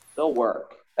they'll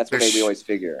work. That's what They're, we sh- always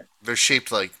figure. they're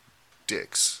shaped like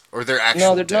dicks. Or they're No,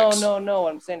 actual no, dicks. no, no.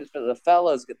 What I'm saying is for the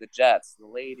fellas get the jets, the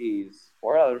ladies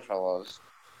or other fellows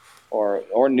or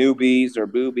newbies or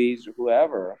boobies or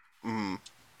whoever, Mm.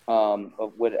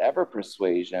 of whatever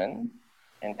persuasion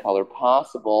and color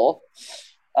possible,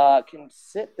 can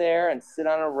sit there and sit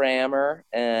on a rammer,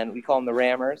 and we call them the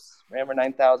rammers. Rammer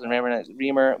 9000,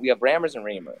 reamer. We have rammers and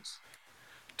reamers.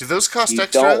 Do those cost You don't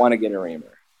extra? want to get a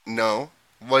reamer. No.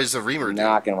 What does the You're reamer do?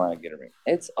 not gonna want to get a reamer.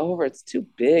 It's over. It's too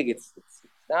big. It's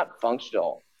not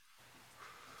functional.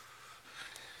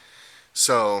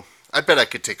 So, I bet I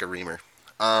could take a reamer.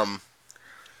 Um,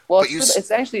 Well, but you.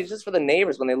 it's actually just for the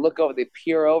neighbors when they look over, they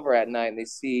peer over at night and they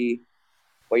see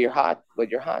what your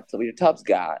tub's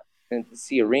got, and to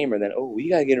see a reamer, then oh, we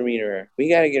gotta get a reamer. We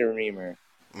gotta get a reamer.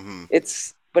 Mm-hmm.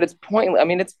 But it's pointless. I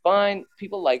mean, it's fine.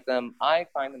 People like them. I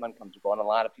find them uncomfortable, and a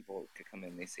lot of people could come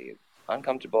in. They say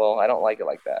uncomfortable. I don't like it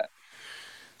like that.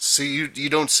 So you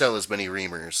don't sell as many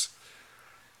reamers.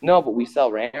 No, but we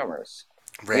sell rammers.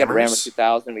 We got a Rammer Rammers?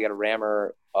 2000. We got a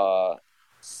Rammer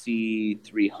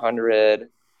C300.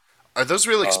 Are those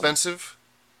real Um, expensive?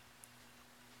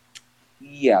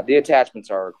 yeah, the attachments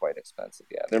are quite expensive.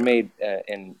 Yeah, they're Yeah. made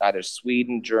in either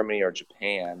Sweden, Germany, or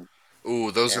Japan,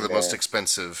 Ooh, those are the and most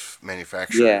expensive yeah,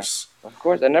 manufacturers. of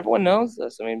course, and everyone knows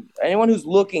this. I mean, anyone who's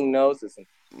looking knows this. And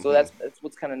So that's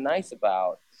what's kind of nice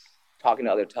about talking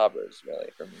to other tubbers,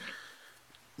 really, for me.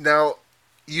 Now,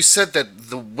 you said that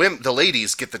the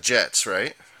ladies get the jets,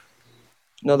 right?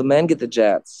 No, the men get the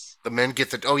jets. The men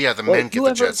get the. Oh yeah, the Well, men get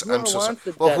the jets. I'm whoever so sorry. wants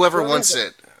the Well, jets, whoever whoever has wants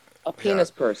it. a Yeah.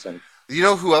 penis person, You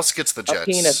know who else gets the a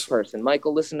penis jets? person.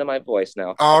 Michael, listen to my voice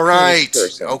now. A All penis right.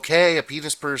 person, Okay, a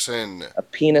penis person. a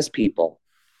penis people.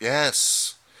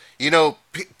 Yes. You know,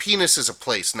 penis is a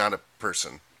place, not a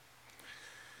person.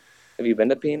 Have you been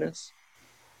to penis?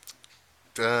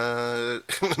 Uh,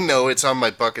 no, it's on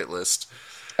my bucket list.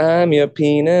 I'm your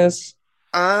penis.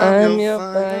 I'm I'm your your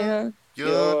fire, fire,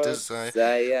 your your desire.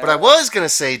 But I desire. was gonna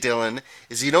say, Dylan,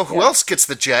 is you know who Yeah. else gets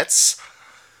the jets?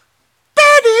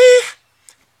 Betty,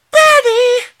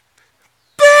 Betty,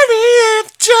 Betty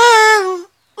and Joe.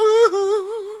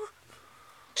 Ooh.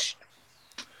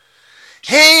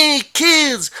 Hey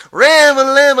kids, ramma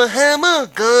lamma hammer,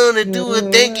 gonna do a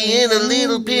danky in a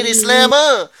little bitty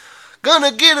slammer.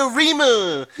 Gonna get a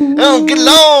reamer, oh get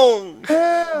along.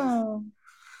 Oh,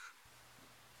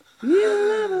 you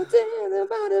never think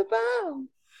about it, about.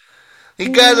 He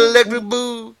got electric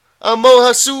boo, a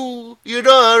mohasu, you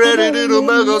know already little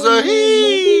muggles are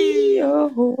he.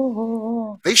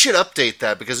 They should update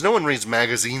that because no one reads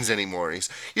magazines anymore.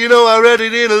 You know, I read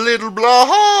it in a little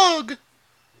blog.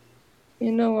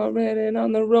 You know I read it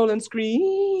on the rolling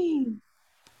screen.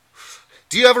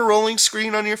 Do you have a rolling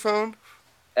screen on your phone?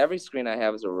 Every screen I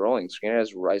have is a rolling screen.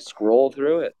 I scroll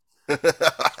through it.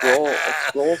 A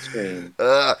scroll screen.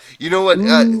 You know what?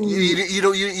 Ooh.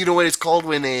 You know what it's called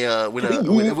you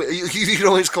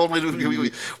know what it's called when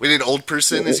an old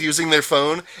person is using their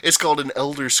phone. It's called an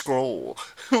elder scroll.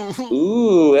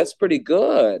 Ooh, that's pretty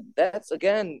good. That's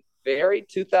again very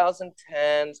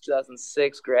 2010s,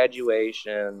 2006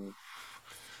 graduation.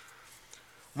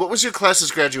 What was your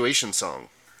class's graduation song?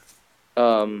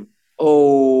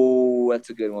 Oh, that's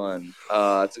a good one.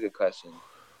 That's a good question.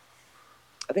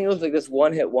 I think it was like this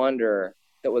one hit wonder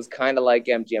that was kind of like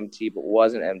MGMT, but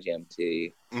wasn't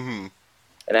MGMT. Hmm.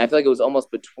 And I feel like it was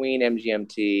almost between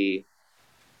MGMT,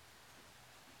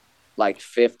 like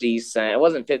 50 Cent. It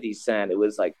wasn't 50 Cent. It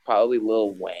was like probably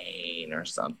Lil Wayne or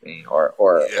something.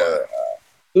 Yeah.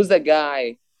 Who's that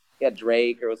guy? Yeah,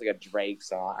 Drake, or it was like a Drake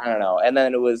song. I don't know. And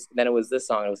then it was this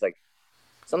song. It was like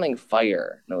something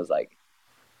fire. And it was like,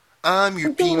 I'm your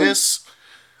I'm going, penis.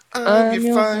 I'm your I'm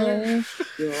your fire. fire,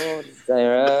 your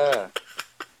desire,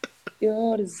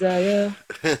 your desire.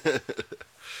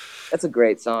 That's a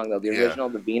great song though. The Yeah. original,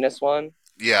 the Venus one.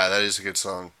 Yeah, that is a good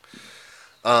song.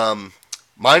 Um,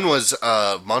 Mine was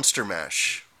Monster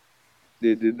Mash.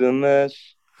 Did the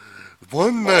mesh,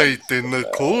 One night monster in the mash.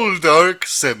 cold dark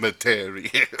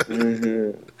cemetery.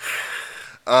 Mm-hmm.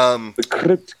 um, The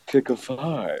crypt kick of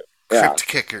five. Yeah, Crypt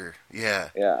Kicker. Yeah.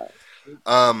 yeah.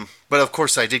 But of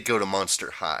course I did go to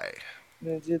Monster High.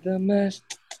 Did the mesh.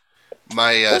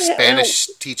 My What? Spanish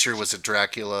teacher was a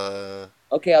Dracula.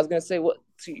 Okay, I was gonna say what.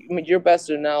 To your best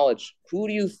of knowledge, who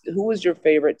was your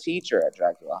favorite teacher at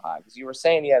Dracula High? Because you were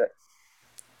saying you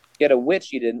had a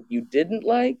witch you didn't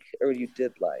like or you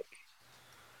did like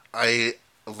I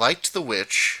liked the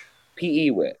witch. PE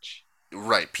witch.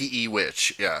 Right, P.E.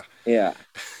 Witch. Yeah. Yeah.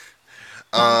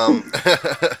 Um,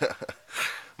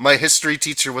 my history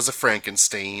teacher was a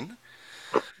Frankenstein.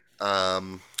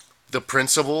 Um, the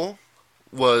principal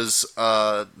was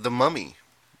the mummy.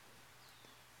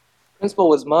 Principal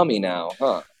was mommy now,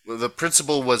 huh? The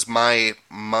principal was my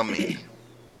mummy.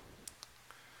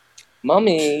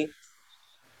 Mummy,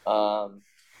 um,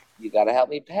 you gotta help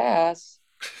me pass.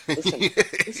 Listen,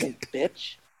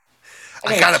 bitch. I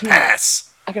I got a gotta two.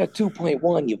 pass. I got a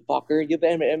 2.1. You fucker. You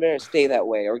better stay that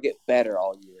way or get better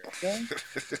all year. Okay,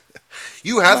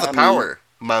 You have the mommy, power,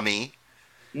 mummy.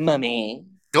 mummy.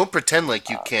 Don't pretend like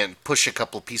you Uh, can't push a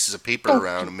couple pieces of paper don't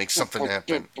around you? and make something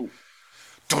happen.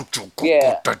 Don't you go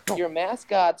Yeah, put that your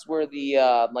mascots were the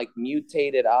like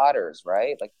mutated otters,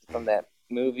 right? Like from that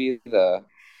movie, the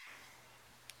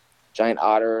giant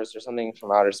otters or something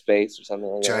from outer space or something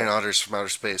like that. giant otters from outer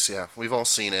space? Yeah, we've all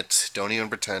seen it. Don't even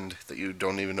pretend that you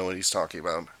don't even know what he's talking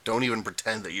about. Don't even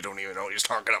pretend that you don't even know what he's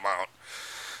talking about.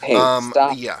 Hey,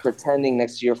 stop Yeah. pretending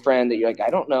next to your friend that you're like, I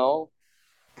don't know.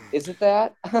 Is it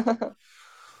that?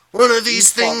 What One of are you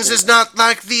these things talking is about? not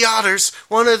like the otters.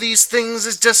 One of these things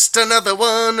is just another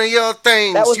one of your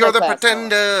That things. was my You're the class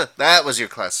song. pretender. That was your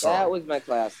class That song. was my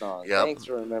class song. Yep. Thanks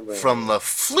for remembering From me. the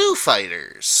Flu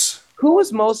Fighters. Who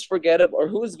was most forgettable, or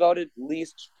who was voted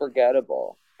least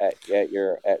forgettable at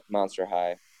Monster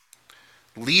High?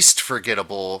 Least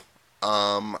forgettable.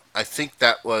 I think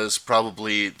that was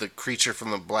probably the creature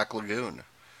from the Black Lagoon.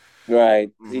 Right,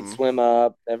 because he'd Hmm. swim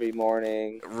up every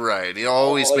morning. Right. He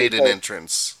Oh, always what do you made an play?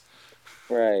 entrance.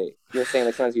 Right. You were saying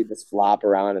like sometimes you just flop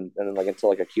around and then like until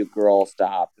like a cute girl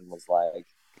stopped and was like,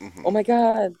 "Oh Hmm. my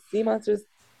God, sea monsters!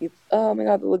 Oh my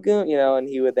God, the lagoon!" And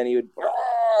he would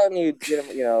and he'd get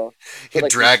him, put He'd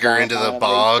like some drag her slime into the on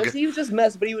him. Yeah, bog. he was just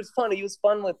mess, but he was fun. He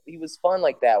was fun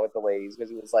like that with the ladies because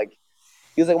he was like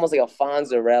almost like a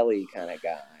Fonzarelli kind of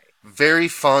guy. Very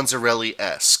Fonzarelli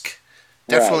esque.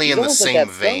 Right. Definitely He's in the almost like same that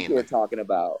skunk you were vein. talking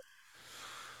about,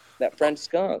 that French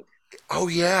skunk. Oh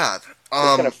yeah.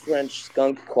 There's kind Um. of French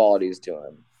skunk qualities to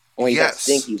him. When he's not Yes.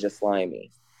 stinky, he's just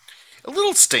slimy. A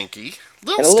little stinky.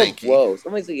 Little And a little stinky. gross.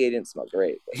 Somebody's like he didn't smell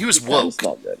great, but He was he kind of woke.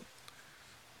 smelled good.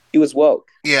 He was woke.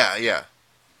 Yeah, yeah.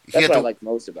 He That's had what I the liked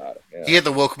most about him. he had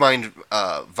the woke mind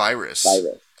virus,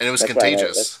 Virus. and it was That's what I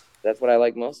like. contagious. That's what I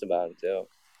like most about him too.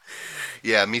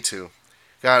 Yeah, me too.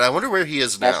 God, I wonder where he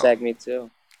is now. Hashtag me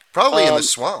too. Probably in the Um,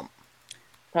 swamp.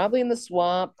 Probably in the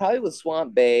swamp. Probably with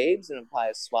swamp babes and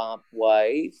probably a swamp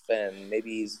wife, and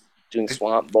maybe he's doing Did,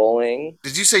 swamp bowling.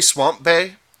 did you say Swamp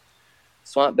Bay?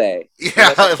 Swamp Bay. Was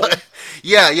Yeah, I Swamp Bay?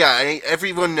 yeah, yeah.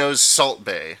 Everyone knows Salt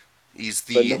Bay. He's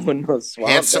But no the one knows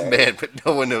Swamp handsome Bay. man, but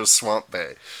no one knows Swamp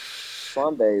Bay.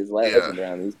 Swamp Bay is Yeah, legend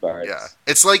around these yeah. parts.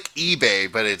 It's like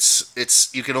eBay, but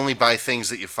it's you can only buy things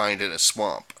that you find in a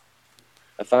swamp.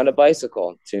 I found a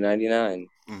bicycle, 299.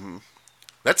 Hmm.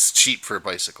 That's cheap for a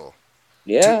bicycle.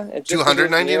 Two Yeah, and two just because it hundred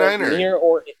was ninety near nine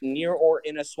or near or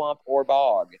in a swamp or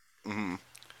bog, mm-hmm.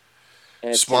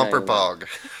 and it's two Swamp or ninety nine. bog.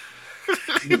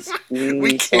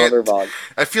 We Swamp or can't. bog.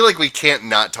 I feel like we can't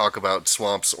not talk about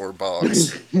swamps or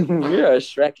bogs. We're a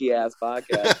Shreky ass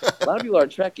podcast. A lot of people are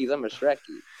Trekkies. I'm a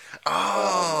Shrekkie.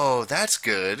 Um, Oh, that's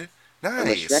good. I'm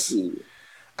a Nice. Shrekkie.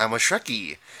 I'm a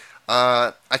Shrekkie.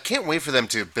 I can't wait for them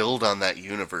to build on that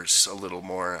universe a little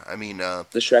more. I mean,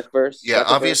 The Shrekverse, yeah, Shrekiverse.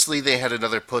 obviously they had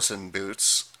another Puss in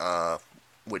Boots,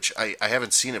 which I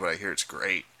haven't seen it, but I hear it's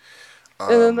great.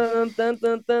 Um,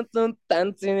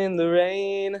 Dancing in the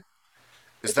rain.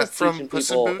 is It's that just from teaching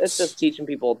Puss in people. It's Boots? just teaching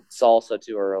people salsa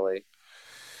too early.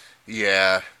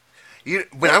 Yeah.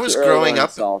 When I Never too was early to growing learn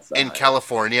up salsa, in honey.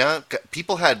 California,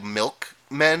 people had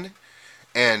milkmen,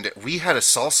 and we had a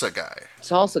salsa guy.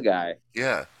 Salsa guy.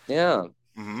 Yeah. Yeah.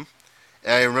 Hmm.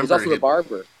 And I He's remember also the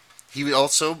barber. he was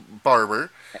also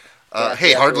barber. He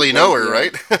Hey, has to like hardly know wave her, you in.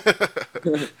 right?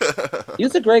 He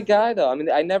was a great guy though. I mean,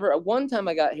 I never one time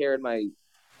I got hair in my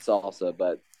salsa,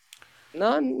 but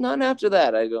none after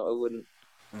that. I wouldn't.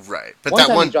 Right. But One that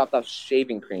time he one, dropped off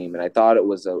shaving cream, and I thought it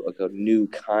was a new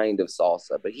kind of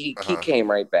salsa, but he uh-huh. came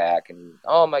right back, and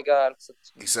oh my god,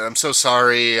 He said, "I'm so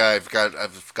sorry. I've got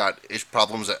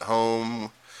problems at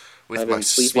home with I've my been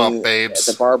swamp sleeping at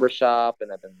the babes." barber shop,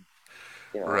 and I've been,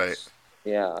 Right.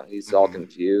 yeah, he's all Hmm.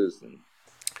 confused, and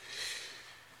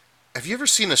Have you ever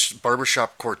seen a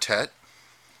barbershop quartet?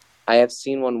 I have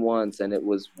seen one once, and it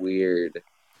was weird.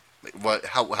 What?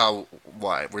 How?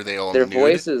 Why were they all Their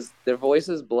nude? voices, their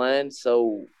voices blend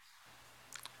so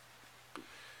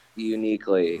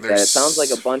uniquely that it sounds like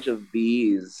a There's. bunch of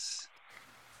bees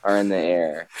are in the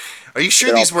air, Are you but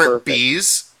sure they're all these weren't perfect.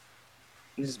 bees?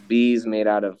 Just bees made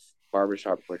out of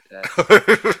barbershop quartet.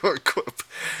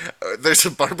 There's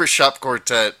a barbershop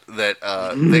quartet that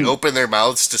they open their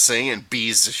mouths to sing and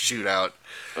bees just shoot out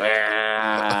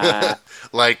Ah.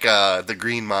 like the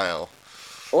Green Mile.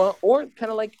 or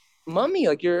kind of like mummy,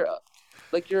 like your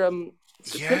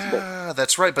principal. Yeah,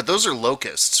 that's right. But those are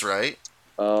locusts, right?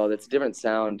 Oh, that's a different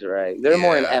sound, right? They're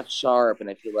more in Yeah. F sharp, and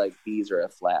I feel like B's are a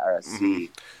flat or a Hmm.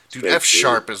 C, Dude, straight F C.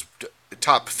 sharp is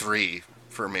top three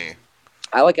for me.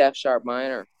 I like F sharp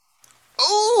minor.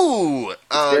 Ooh,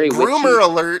 It's very groomer witchy.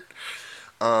 alert.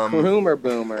 Groomer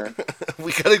boomer.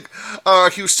 We got a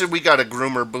Houston. We got a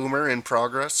groomer boomer in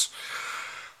progress.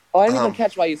 Oh, I didn't even Um,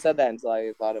 catch why you said that until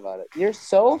I thought about it. You're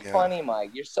so yeah. funny,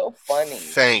 Mike. You're so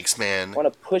funny. Thanks, I man.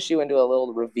 want to push you into a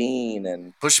little ravine,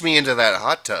 and Push me into that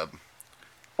hot tub.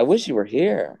 I wish you were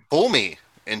here. Pull me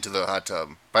into the hot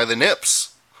tub by the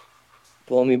nips.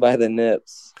 Pull me by the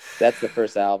nips. That's the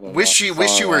first album Wish you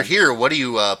song were on. here. What are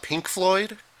you, Pink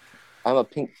Floyd? I'm a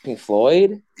Pink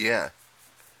Floyd. Yeah.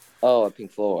 Oh, a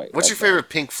Pink Floyd. What's your Okay. favorite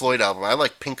Pink Floyd album? I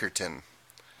like Pinkerton.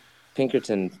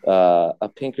 A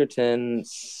Pinkerton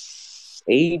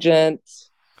agent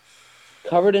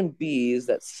covered in bees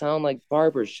that sound like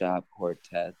barbershop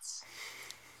quartets,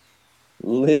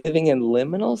 living in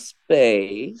liminal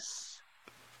space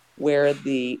where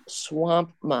the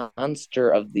swamp monster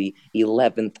of the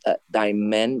 11th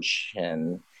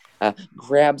dimension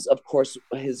grabs, of course,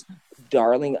 his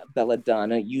darling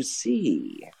belladonna, you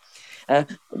see. Uh,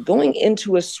 Going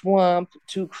into a swamp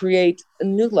to create a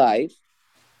new life,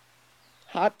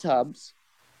 hot tubs,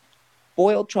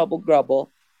 boiled trouble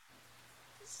grubble,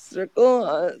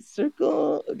 Circle,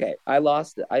 circle. Okay, I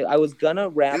lost it. I was gonna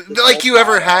wrap this Like whole you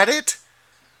ever pod up. had it?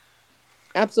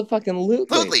 Absolutely.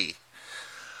 Absolutely.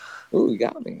 Ooh, you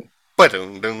got me.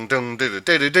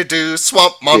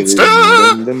 Swamp monster.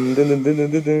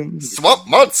 Swamp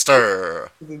monster.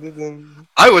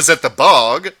 I was at the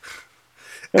bog.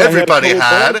 And I had a Everybody total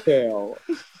bog had fail.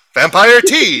 vampire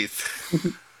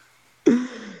teeth.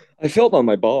 I failed on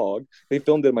my bog. They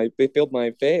filmed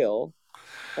my fail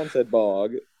on said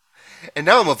bog. And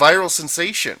now I'm a viral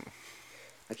sensation.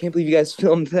 I can't believe you guys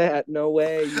filmed that. No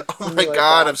way. You Oh filmed my me my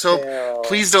god, I'm bog so. fail.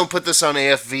 Please don't put this on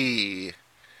AFV.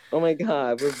 Oh my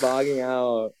god, we're bogging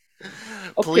out.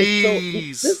 Okay, so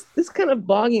Please. this kind of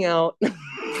bogging out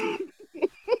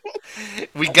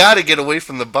We gotta get away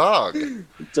from the bog.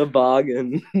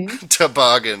 toboggan.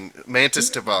 Toboggan. Mantis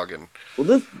toboggan. Well,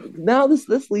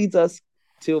 this leads us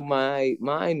to my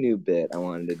new bit I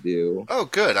wanted to do. Oh,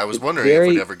 good. I was It's wondering if we'd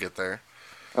very. ever get there.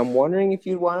 I'm wondering if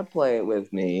you'd want to play it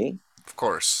with me. Of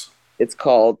course. It's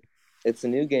called. It's a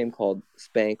new game called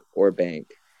Spank or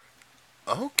Bank,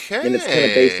 and it's kind of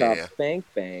based off Okay. Spank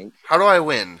Bank. How do I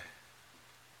win?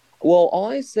 Well, all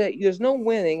I say, there's no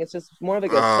winning. It's just more of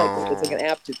like a psycho. It's like Oh. an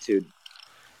aptitude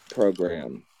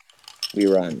program we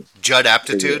run Judd for you.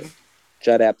 Aptitude?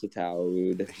 Judd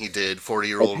aptitude. He did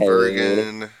 40-year-old Okay.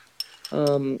 Virgin.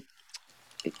 Um,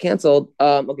 canceled.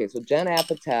 Okay, so Jen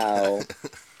Apatow.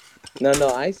 No, no,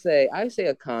 I say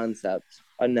a concept,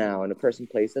 a noun, a person,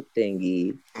 place, a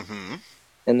thingy, Mm-hmm.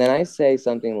 and then I say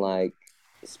something like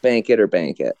spank it or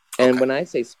bank it. And Okay. when I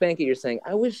say spank it, you're saying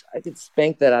I wish I could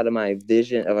spank that out of my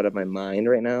vision, out of my mind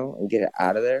right now, and get it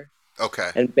out of there. Okay.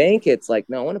 And bank it's like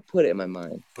no, I want to put it in my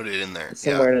mind, Put it in there. it's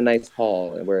Yeah. somewhere in a nice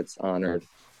hall where it's honored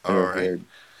and All right. revered.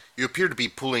 You appear to be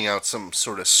pulling out some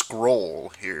sort of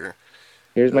scroll here.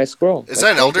 Here's my scroll, Is my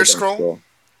that an spank or Elder bank Scroll? scroll.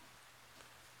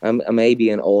 I may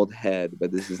be an old head,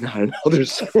 but this is not an elder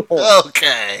scroll.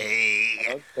 Okay.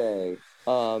 Okay.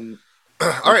 All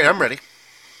right, I'm ready.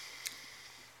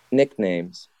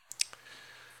 Nicknames.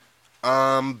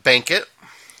 Bank it.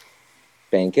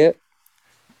 Bank it.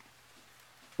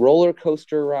 Roller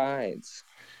coaster rides.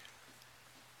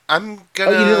 I'm Oh, you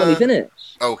didn't let me gonna. finish.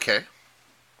 Okay.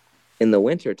 In the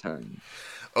wintertime.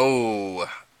 Oh,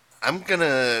 I'm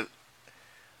gonna.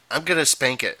 I'm gonna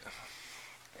spank it.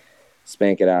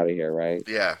 Spank it out of here, right?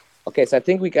 Yeah. Okay, so I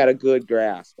think we got a good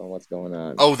grasp on what's going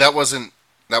on. Oh, that wasn't.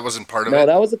 That wasn't part of No, it.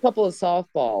 that was a couple of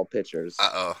softball pitchers. Uh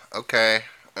oh. Okay.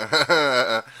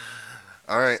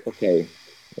 All right. Okay,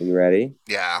 are you ready?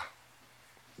 Yeah.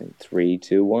 In three,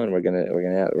 two, one. We're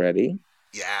gonna ready.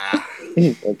 Yeah.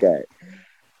 Okay.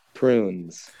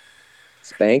 Prunes.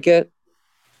 Spank it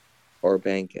or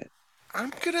bank it.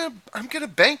 I'm gonna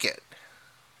bank it.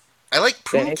 I like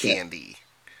prune Bank it. candy.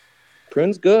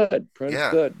 Prune's good. Prune's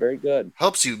Yeah. good. Very good.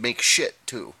 Helps you make shit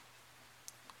too.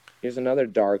 Here's another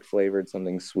dark flavored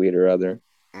something sweet or other.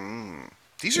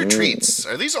 These are Mm. treats.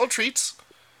 Are these all treats?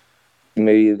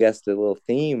 Maybe you guessed a little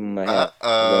theme I have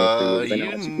going for you because I know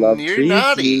how much you love You're treats, you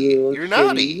naughty. little You're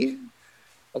naughty. kitty.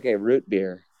 Okay, root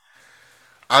beer.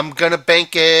 I'm gonna bank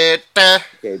it.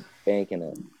 Okay, banking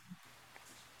it.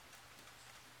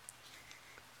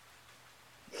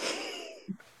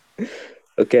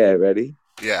 Okay, ready?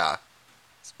 Yeah.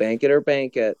 Spank it or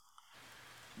bank it.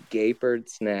 Gayford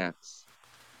snacks.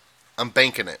 I'm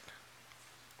banking it.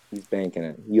 He's banking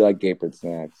it. You like Gayford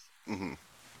snacks.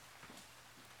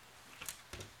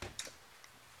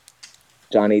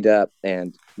 Johnny Depp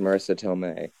and Marissa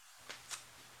Tomei.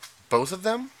 Both of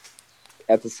them?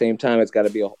 At the same time, it's got to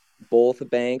be a both a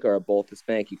bank or a both a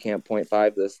spank. You can't point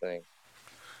five this thing.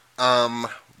 Um,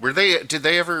 were they? Did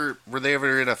they ever? Were they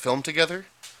ever in a film together?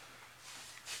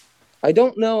 I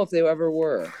don't know if they ever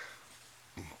were.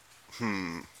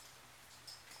 All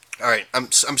right. I'm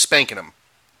spanking them.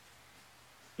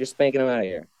 You're spanking them out of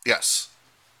here. Yes.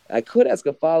 I could ask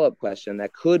a follow up question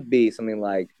that could be something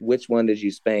like, which one did you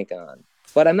spank on?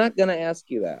 But I'm not going to ask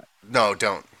you that. No,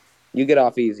 don't. You get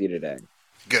off easy today.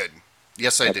 Good.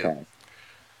 Yes, I do. Okay.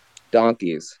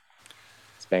 Donkeys.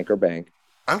 Spank or bank.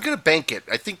 I'm gonna bank it.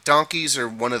 I think donkeys are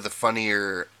one of the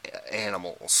funnier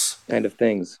animals. Kind of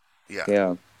things. Yeah.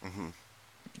 Yeah.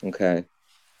 Okay.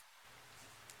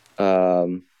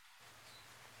 Um,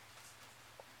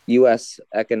 U.S.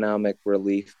 economic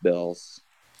relief bills.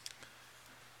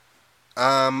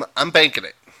 I'm banking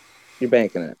it. You're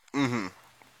banking it.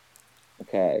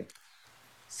 Okay.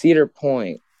 Cedar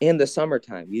Point in the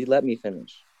summertime. You let me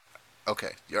finish.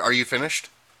 Okay. Are you finished?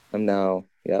 I'm now.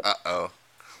 Yep. Uh-oh.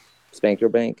 Spank or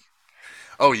bank.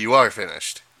 Oh, you are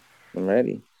finished. I'm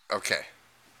ready. Okay.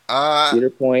 Uh, Cedar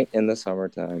Point in the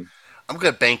summertime. I'm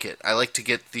gonna bank it. I like to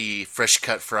get the fresh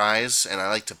cut fries, and I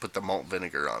like to put the malt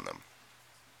vinegar on them.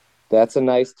 That's a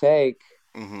nice take.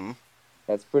 Hmm.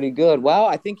 That's pretty good. Wow,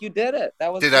 I think you did it.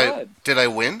 That was Did I good. did I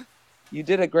win? You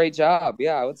did a great job.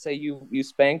 Yeah, I would say you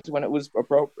spanked when it was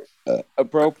appropriate,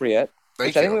 which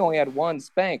Thank I think you. we only had one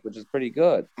spank, which is pretty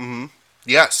good. Hmm.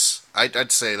 Yes,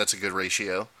 I'd say that's a good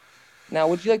ratio. Now,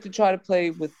 would you like to try to play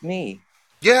with me?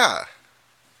 Yeah,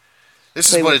 this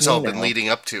is Play what with it's me all been now. leading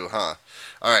up to, huh?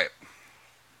 All right.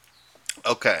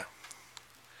 Okay.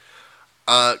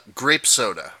 Grape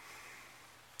soda.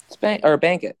 Spank or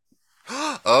bank it.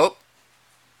 Oh,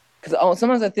 Because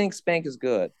sometimes I think spank is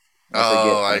good. I oh,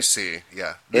 forget. I Like see.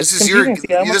 Yeah, it's confusing.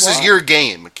 See, I almost this is your lost.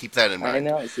 game. Keep that in I mind.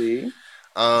 know. See,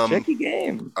 Um. tricky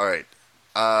game. All right.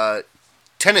 Uh,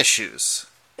 tennis shoes.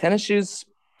 Tennis shoes,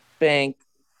 spank,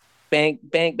 bank,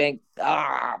 bank, bank.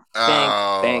 Ah, bank,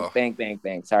 Oh, bank, bank, bank,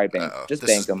 bank. Sorry, bank. oh, Just this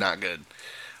bank is them. not good.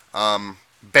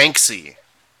 Banksy.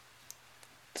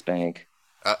 Spank.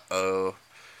 Uh oh.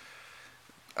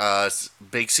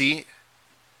 Banksy,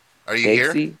 are you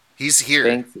here? Banksy, He's here.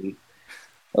 Spanksy.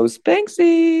 Oh,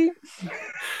 Spanksy.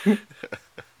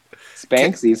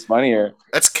 Spanksy's funnier.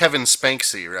 That's Kevin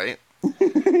Spanksy, right?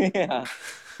 Yeah.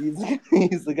 He's,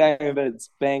 he's the guy who invented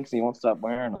Spanx and he won't stop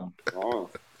wearing them. Oh,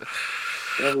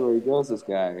 everywhere he goes, this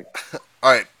guy.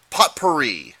 All right.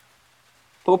 Potpourri.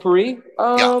 Potpourri?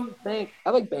 Yeah. Bank. I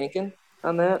like banking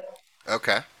on that.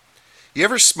 Okay. You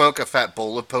ever smoke a fat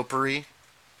bowl of potpourri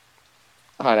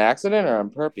On accident or on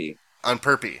purpose? on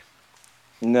purpy?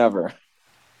 Never.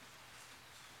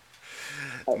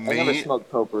 I never Me? smoked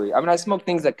potpourri. I mean, I smoke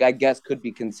things that I guess could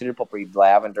be considered potpourri: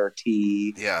 lavender,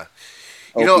 tea, Yeah.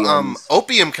 opiums,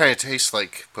 Opium kind of tastes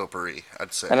like potpourri, I'd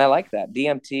and say. I like that.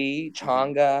 DMT,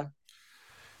 changa,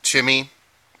 Chimmy,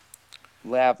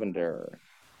 lavender,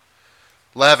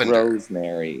 lavender.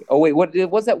 rosemary. Oh wait, what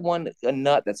was that one? A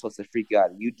nut that's supposed to freak you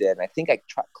out. You did, and I think I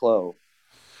tried clove,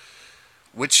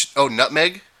 Which? Oh,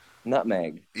 nutmeg.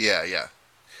 nutmeg. Yeah, yeah.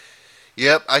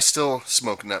 Yep. I still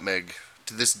smoke nutmeg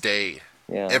to this day.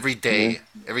 Yeah, Every moon. day.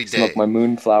 Every Smoke day. my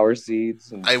moonflower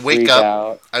seeds and I wake freak up.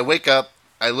 out. I wake up.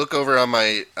 I look over on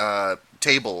my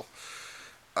table.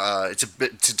 It's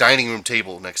a dining room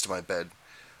table next to my bed.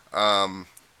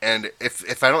 And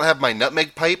if I don't have my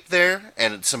nutmeg pipe there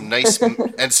and some nice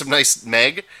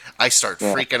meg, I start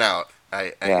Yeah, freaking out.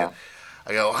 yeah.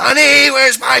 I go, honey,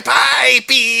 where's my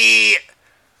pipey?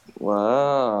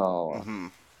 Wow.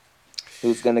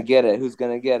 Who's gonna get it? Who's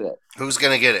gonna get it? Who's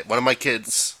gonna get it? One of my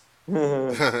kids.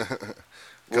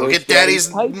 Go Where's get Daddy's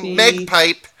daddy's meg pipey?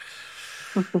 pipe.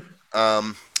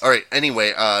 All right.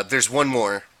 Anyway, there's one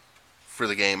more for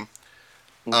the game,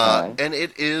 Okay, and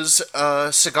it is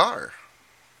a cigar.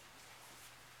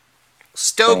 bank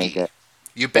Stogie. it,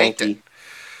 You banked it. banky.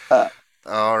 Uh,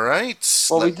 All right.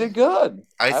 well, we did good.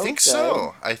 I I would think say,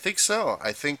 so. I think so.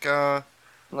 I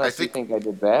unless you think think I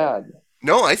did bad.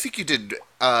 no. I think you did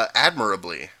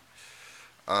admirably.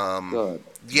 Good.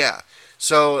 Yeah.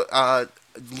 So,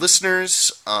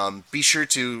 listeners, be sure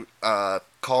to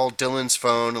call Dylan's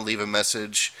phone and leave a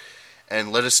message,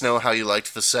 and let us know how you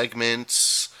liked the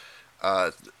segments.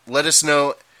 Let us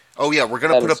know. Oh yeah, Let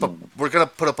us know. we're gonna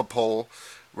put up a poll.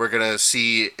 We're gonna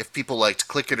see if people liked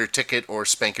click it or ticket or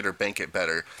spank it or bank it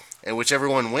better, and whichever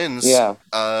one wins Yeah,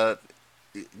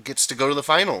 gets to go to the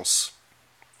finals.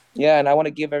 yeah, and I want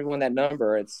to give everyone that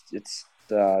number. It's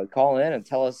call in and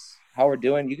tell us how we're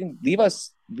doing. You can leave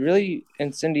us really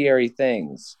incendiary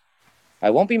things. I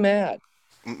won't be mad.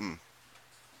 Mm-mm.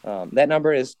 That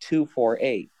number is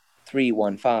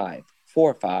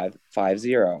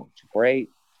 248-315-4550.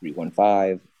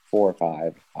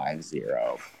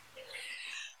 248-315-4550.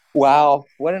 Wow,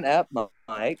 what an ep,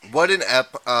 Mike. What an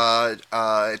ep!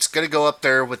 It's gonna go up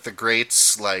there with the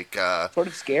greats like Sort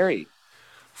of scary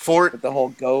Fort. with the whole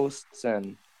ghosts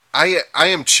and I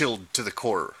am chilled to the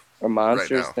core or right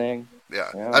monsters now. thing. Yeah,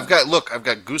 Yeah. I've got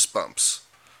goosebumps.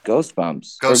 Ghost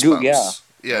bumps. Or Ghost yeah. bumps.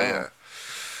 Yeah, Wow.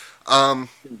 yeah.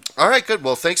 All right, good.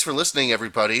 Well, thanks for listening,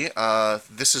 everybody.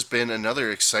 This has been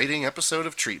another exciting episode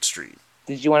of Treat Street.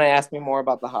 Did you want to ask me more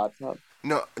about the hot tub?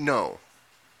 No, no.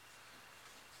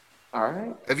 All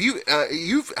right. Have you?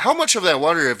 You've. How much of that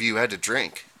water have you had to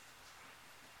drink?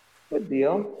 Good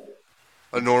deal.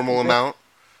 A I'm normal drink amount.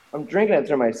 I'm drinking it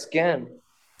through my skin.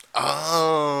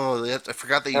 Oh, I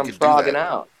forgot that you I'm could do frogging that.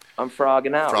 out. I'm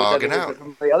frogging out, which I Frogging think is out.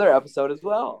 from the other episode as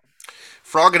well.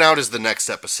 Frogging out is the next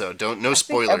episode. Don't no I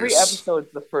think every spoilers. episode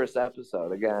is the first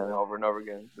episode again, over and over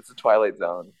again. It's a Twilight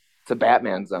Zone. It's a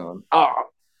Batman zone. Oh,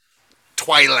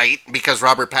 Twilight because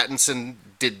Robert Pattinson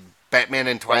did Batman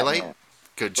in Twilight. Batman.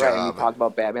 Good Right, and we job. talked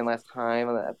about Batman last time.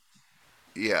 And that,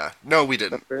 Yeah. No, we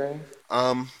didn't. remember?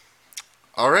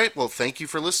 All right. Well, thank you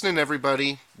for listening,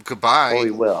 everybody. Or Goodbye.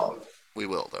 we will. We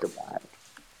will, though. Goodbye.